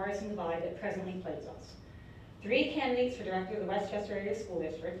line of the partisan divide that presently plagues us. 3 candidates for director of the Westchester Area School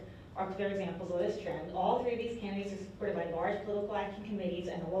District are clear examples of this trend. All 3 of these candidates are supported by large political action committees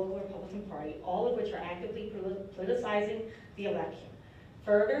and the local Republican Party, all of which are actively politicizing the election.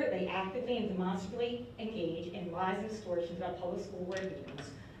 Further, they actively and demonstrably engage in lies and distortions about public school board meetings,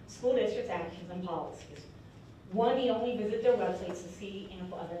 school districts' actions, and policies. One need only visit their websites to see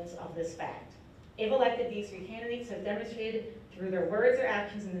ample evidence of this fact. If elected, these 3 candidates have demonstrated through their words or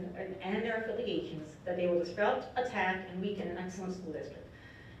actions and their affiliations that they will disrupt, attack, and weaken an excellent school district.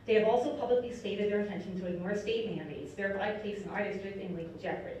 They have also publicly stated their intention to ignore state mandates, thereby placing our district in legal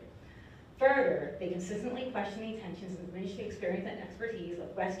jeopardy. Further, they consistently question the intentions and diminish the experience and expertise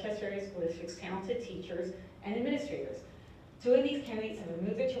of Westchester Area School District's talented teachers and administrators. 2 of these candidates have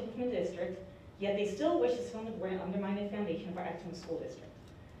removed their children from the district, yet they still wish to sit on the board and undermine the foundation of our excellent school district.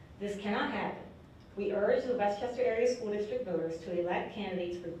 This cannot happen. We urge the Westchester Area School District voters to elect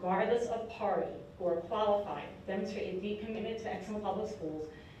candidates regardless of party who are qualified, demonstrate a deep commitment to excellent public schools,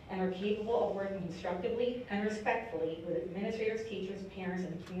 and are capable of working constructively and respectfully with administrators, teachers, parents,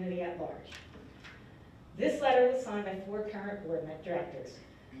 and the community at large. This letter was signed by 4 current board directors.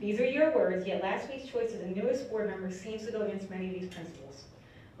 These are your words, yet last week's choice of the newest board member seems to go against many of these principles.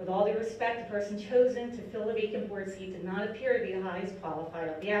 With all due respect, the person chosen to fill the vacant board seat did not appear to be the highest qualified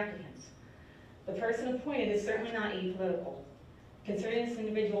of the applicants. The person appointed is certainly not apolitical. Considering this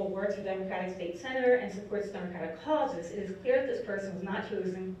individual works for Democratic State Senator and supports Democratic causes, it is clear that this person was not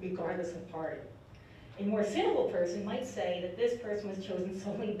chosen regardless of party. A more cynical person might say that this person was chosen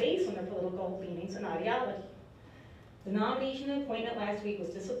solely based on their political leanings and ideology. The nomination and appointment last week was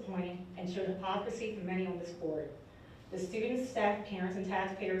disappointing and showed hypocrisy from many on this board. The students, staff, parents, and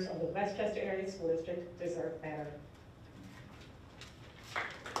taxpayers of the Westchester Area School District deserve better.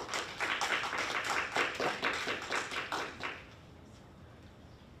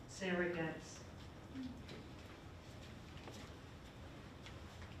 Sarah Getz.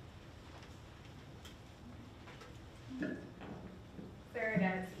 Sarah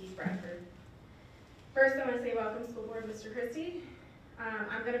Getz, East Bradford. First, I want to say welcome, School Board, Mr. Christie.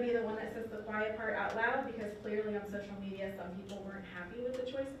 I'm going to be the one that says the quiet part out loud because clearly on social media some people weren't happy with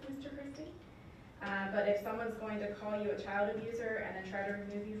the choice of Mr. Christie. But if someone's going to call you a child abuser and then try to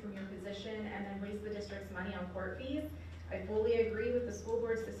remove you from your position and then waste the district's money on court fees, I fully agree with the school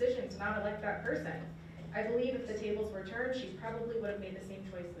board's decision to not elect that person. I believe if the tables were turned, she probably would have made the same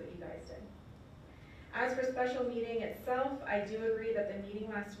choice that you guys did. As for special meeting itself, I do agree that the meeting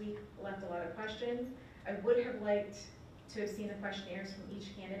last week left a lot of questions. I would have liked to have seen the questionnaires from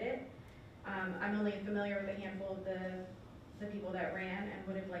each candidate. I'm only familiar with a handful of the people that ran and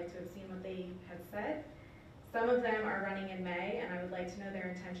would have liked to have seen what they had said. Some of them are running in May, and I would like to know their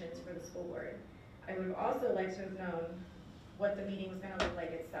intentions for the school board. I would have also liked to have known what the meeting was going to look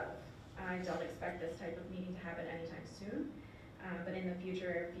like itself. I don't expect this type of meeting to happen anytime soon, but in the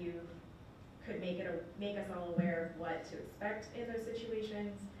future, if you could make us all aware of what to expect in those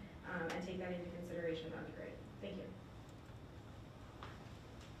situations and take that into consideration, that would be great. Thank you.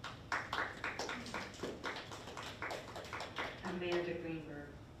 Amanda Greenberg.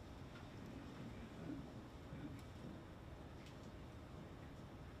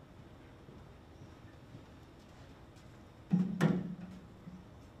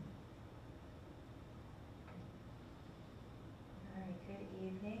 Good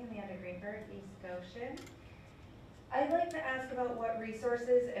evening, Amanda Greenberg, East Goshen. I'd like to ask about what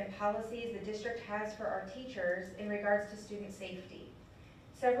resources and policies the district has for our teachers in regards to student safety.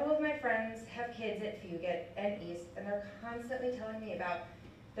 Several of my friends have kids at Fugit and East, and they're constantly telling me about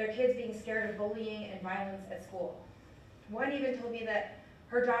their kids being scared of bullying and violence at school. One even told me that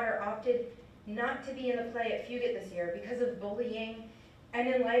her daughter opted not to be in the play at Fugit this year because of bullying, and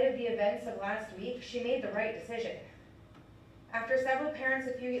in light of the events of last week, she made the right decision. After several parents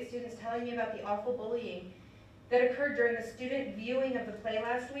of Fugit students telling me about the awful bullying that occurred during the student viewing of the play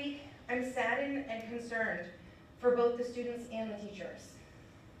last week, I'm saddened and concerned for both the students and the teachers.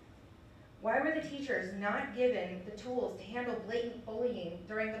 Why were the teachers not given the tools to handle blatant bullying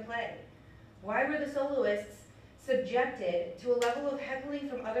during the play? Why were the soloists subjected to a level of heckling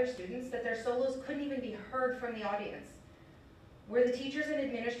from other students that their solos couldn't even be heard from the audience? Were the teachers and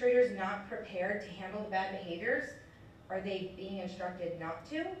administrators not prepared to handle the bad behaviors? Are they being instructed not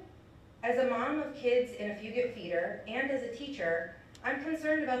to? As a mom of kids in a Fugit feeder and as a teacher, I'm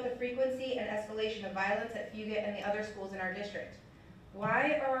concerned about the frequency and escalation of violence at Fugit and the other schools in our district.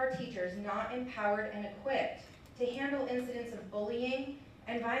 Why are our teachers not empowered and equipped to handle incidents of bullying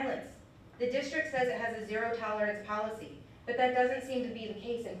and violence? The district says it has a zero tolerance policy, but that doesn't seem to be the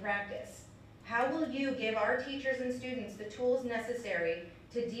case in practice. How will you give our teachers and students the tools necessary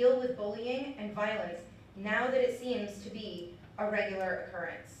to deal with bullying and violence now that it seems to be a regular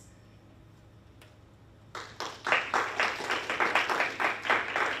occurrence?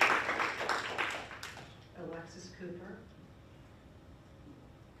 Alexis Cooper.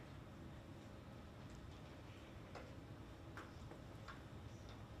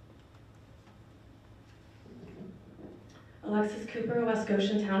 Alexis Cooper, West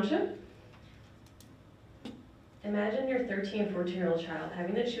Goshen Township. Imagine your 13 and 14-year-old child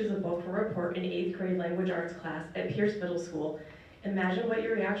having to choose a book for a report in 8th grade language arts class at Pierce Middle School. Imagine what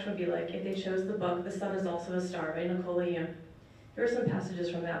your reaction would be like if they chose the book The Sun is Also a Star by Nicola Yoon. Here are some passages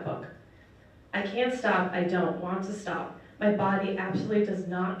from that book. I can't stop, I don't want to stop. My body absolutely does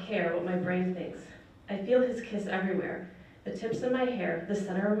not care what my brain thinks. I feel his kiss everywhere. The tips of my hair, the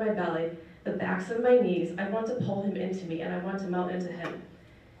center of my belly, the backs of my knees. I want to pull him into me and I want to melt into him.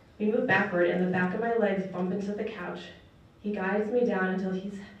 We move backward and the back of my legs bump into the couch. He guides me down until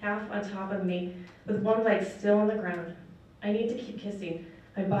he's half on top of me with one leg still on the ground. I need to keep kissing.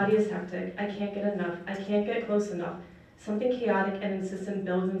 My body is hectic. I can't get enough. I can't get close enough. Something chaotic and insistent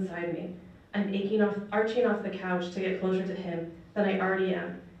builds inside me. I'm arching off the couch to get closer to him than I already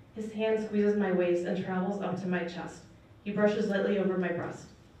am. His hand squeezes my waist and travels up to my chest. He brushes lightly over my breast.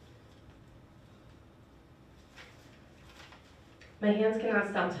 My hands cannot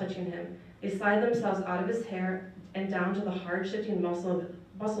stop touching him. They slide themselves out of his hair and down to the hard shifting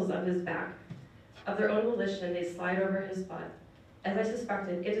muscles of his back. Of their own volition, they slide over his butt. As I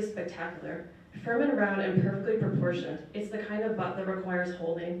suspected, it is spectacular. Firm and round and perfectly proportioned. It's the kind of butt that requires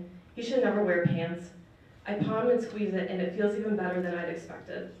holding. He should never wear pants. I palm and squeeze it, and it feels even better than I'd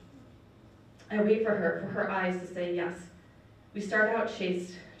expected. I wait for her eyes to say yes. We start out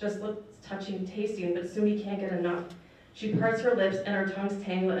chaste, just touching, tasting, but soon we can't get enough. She parts her lips, and our tongues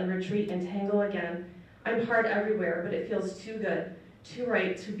tangle and retreat and tangle again. I'm hard everywhere, but it feels too good, too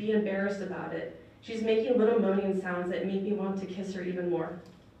right to be embarrassed about it. She's making little moaning sounds that make me want to kiss her even more.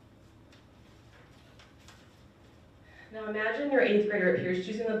 Now imagine your 8th grader appears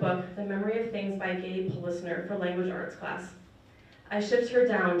choosing the book, The Memory of Things by Gabe Polisner for language arts class. I shift her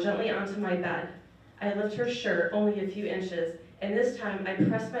down gently onto my bed. I lift her shirt only a few inches, and this time I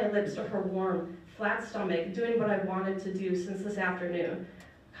press my lips to her warm, flat stomach, doing what I wanted to do since this afternoon.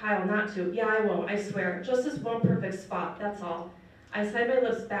 Kyle, not to. Yeah, I won't, I swear. Just this one perfect spot, that's all. I slide my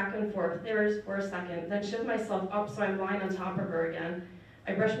lips back and forth there for a second, then shift myself up so I'm lying on top of her again.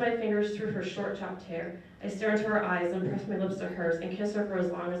 I brush my fingers through her short chopped hair. I stare into her eyes and press my lips to hers and kiss her for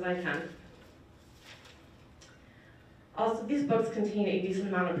as long as I can. Also, these books contain a decent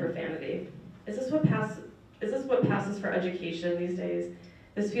amount of profanity. Is this what passes for education these days?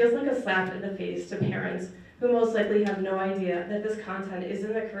 This feels like a slap in the face to parents who most likely have no idea that this content is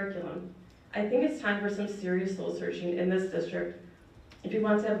in the curriculum. I think it's time for some serious soul searching in this district if we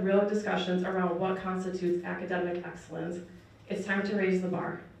want to have real discussions around what constitutes academic excellence. It's time to raise the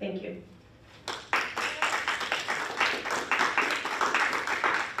bar. Thank you.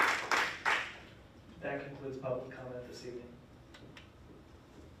 That concludes public comment this evening.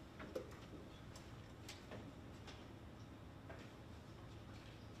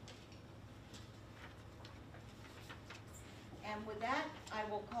 And with that, I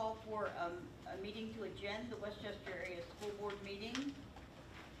will call for a meeting to adjourn the Westchester Area School Board meeting.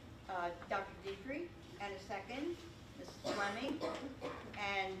 Dr. Dietrich, and a second, Mrs. Fleming,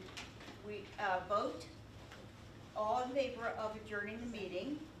 and we vote all in favor of adjourning the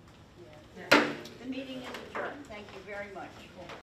meeting. The meeting is adjourned. Thank you very much.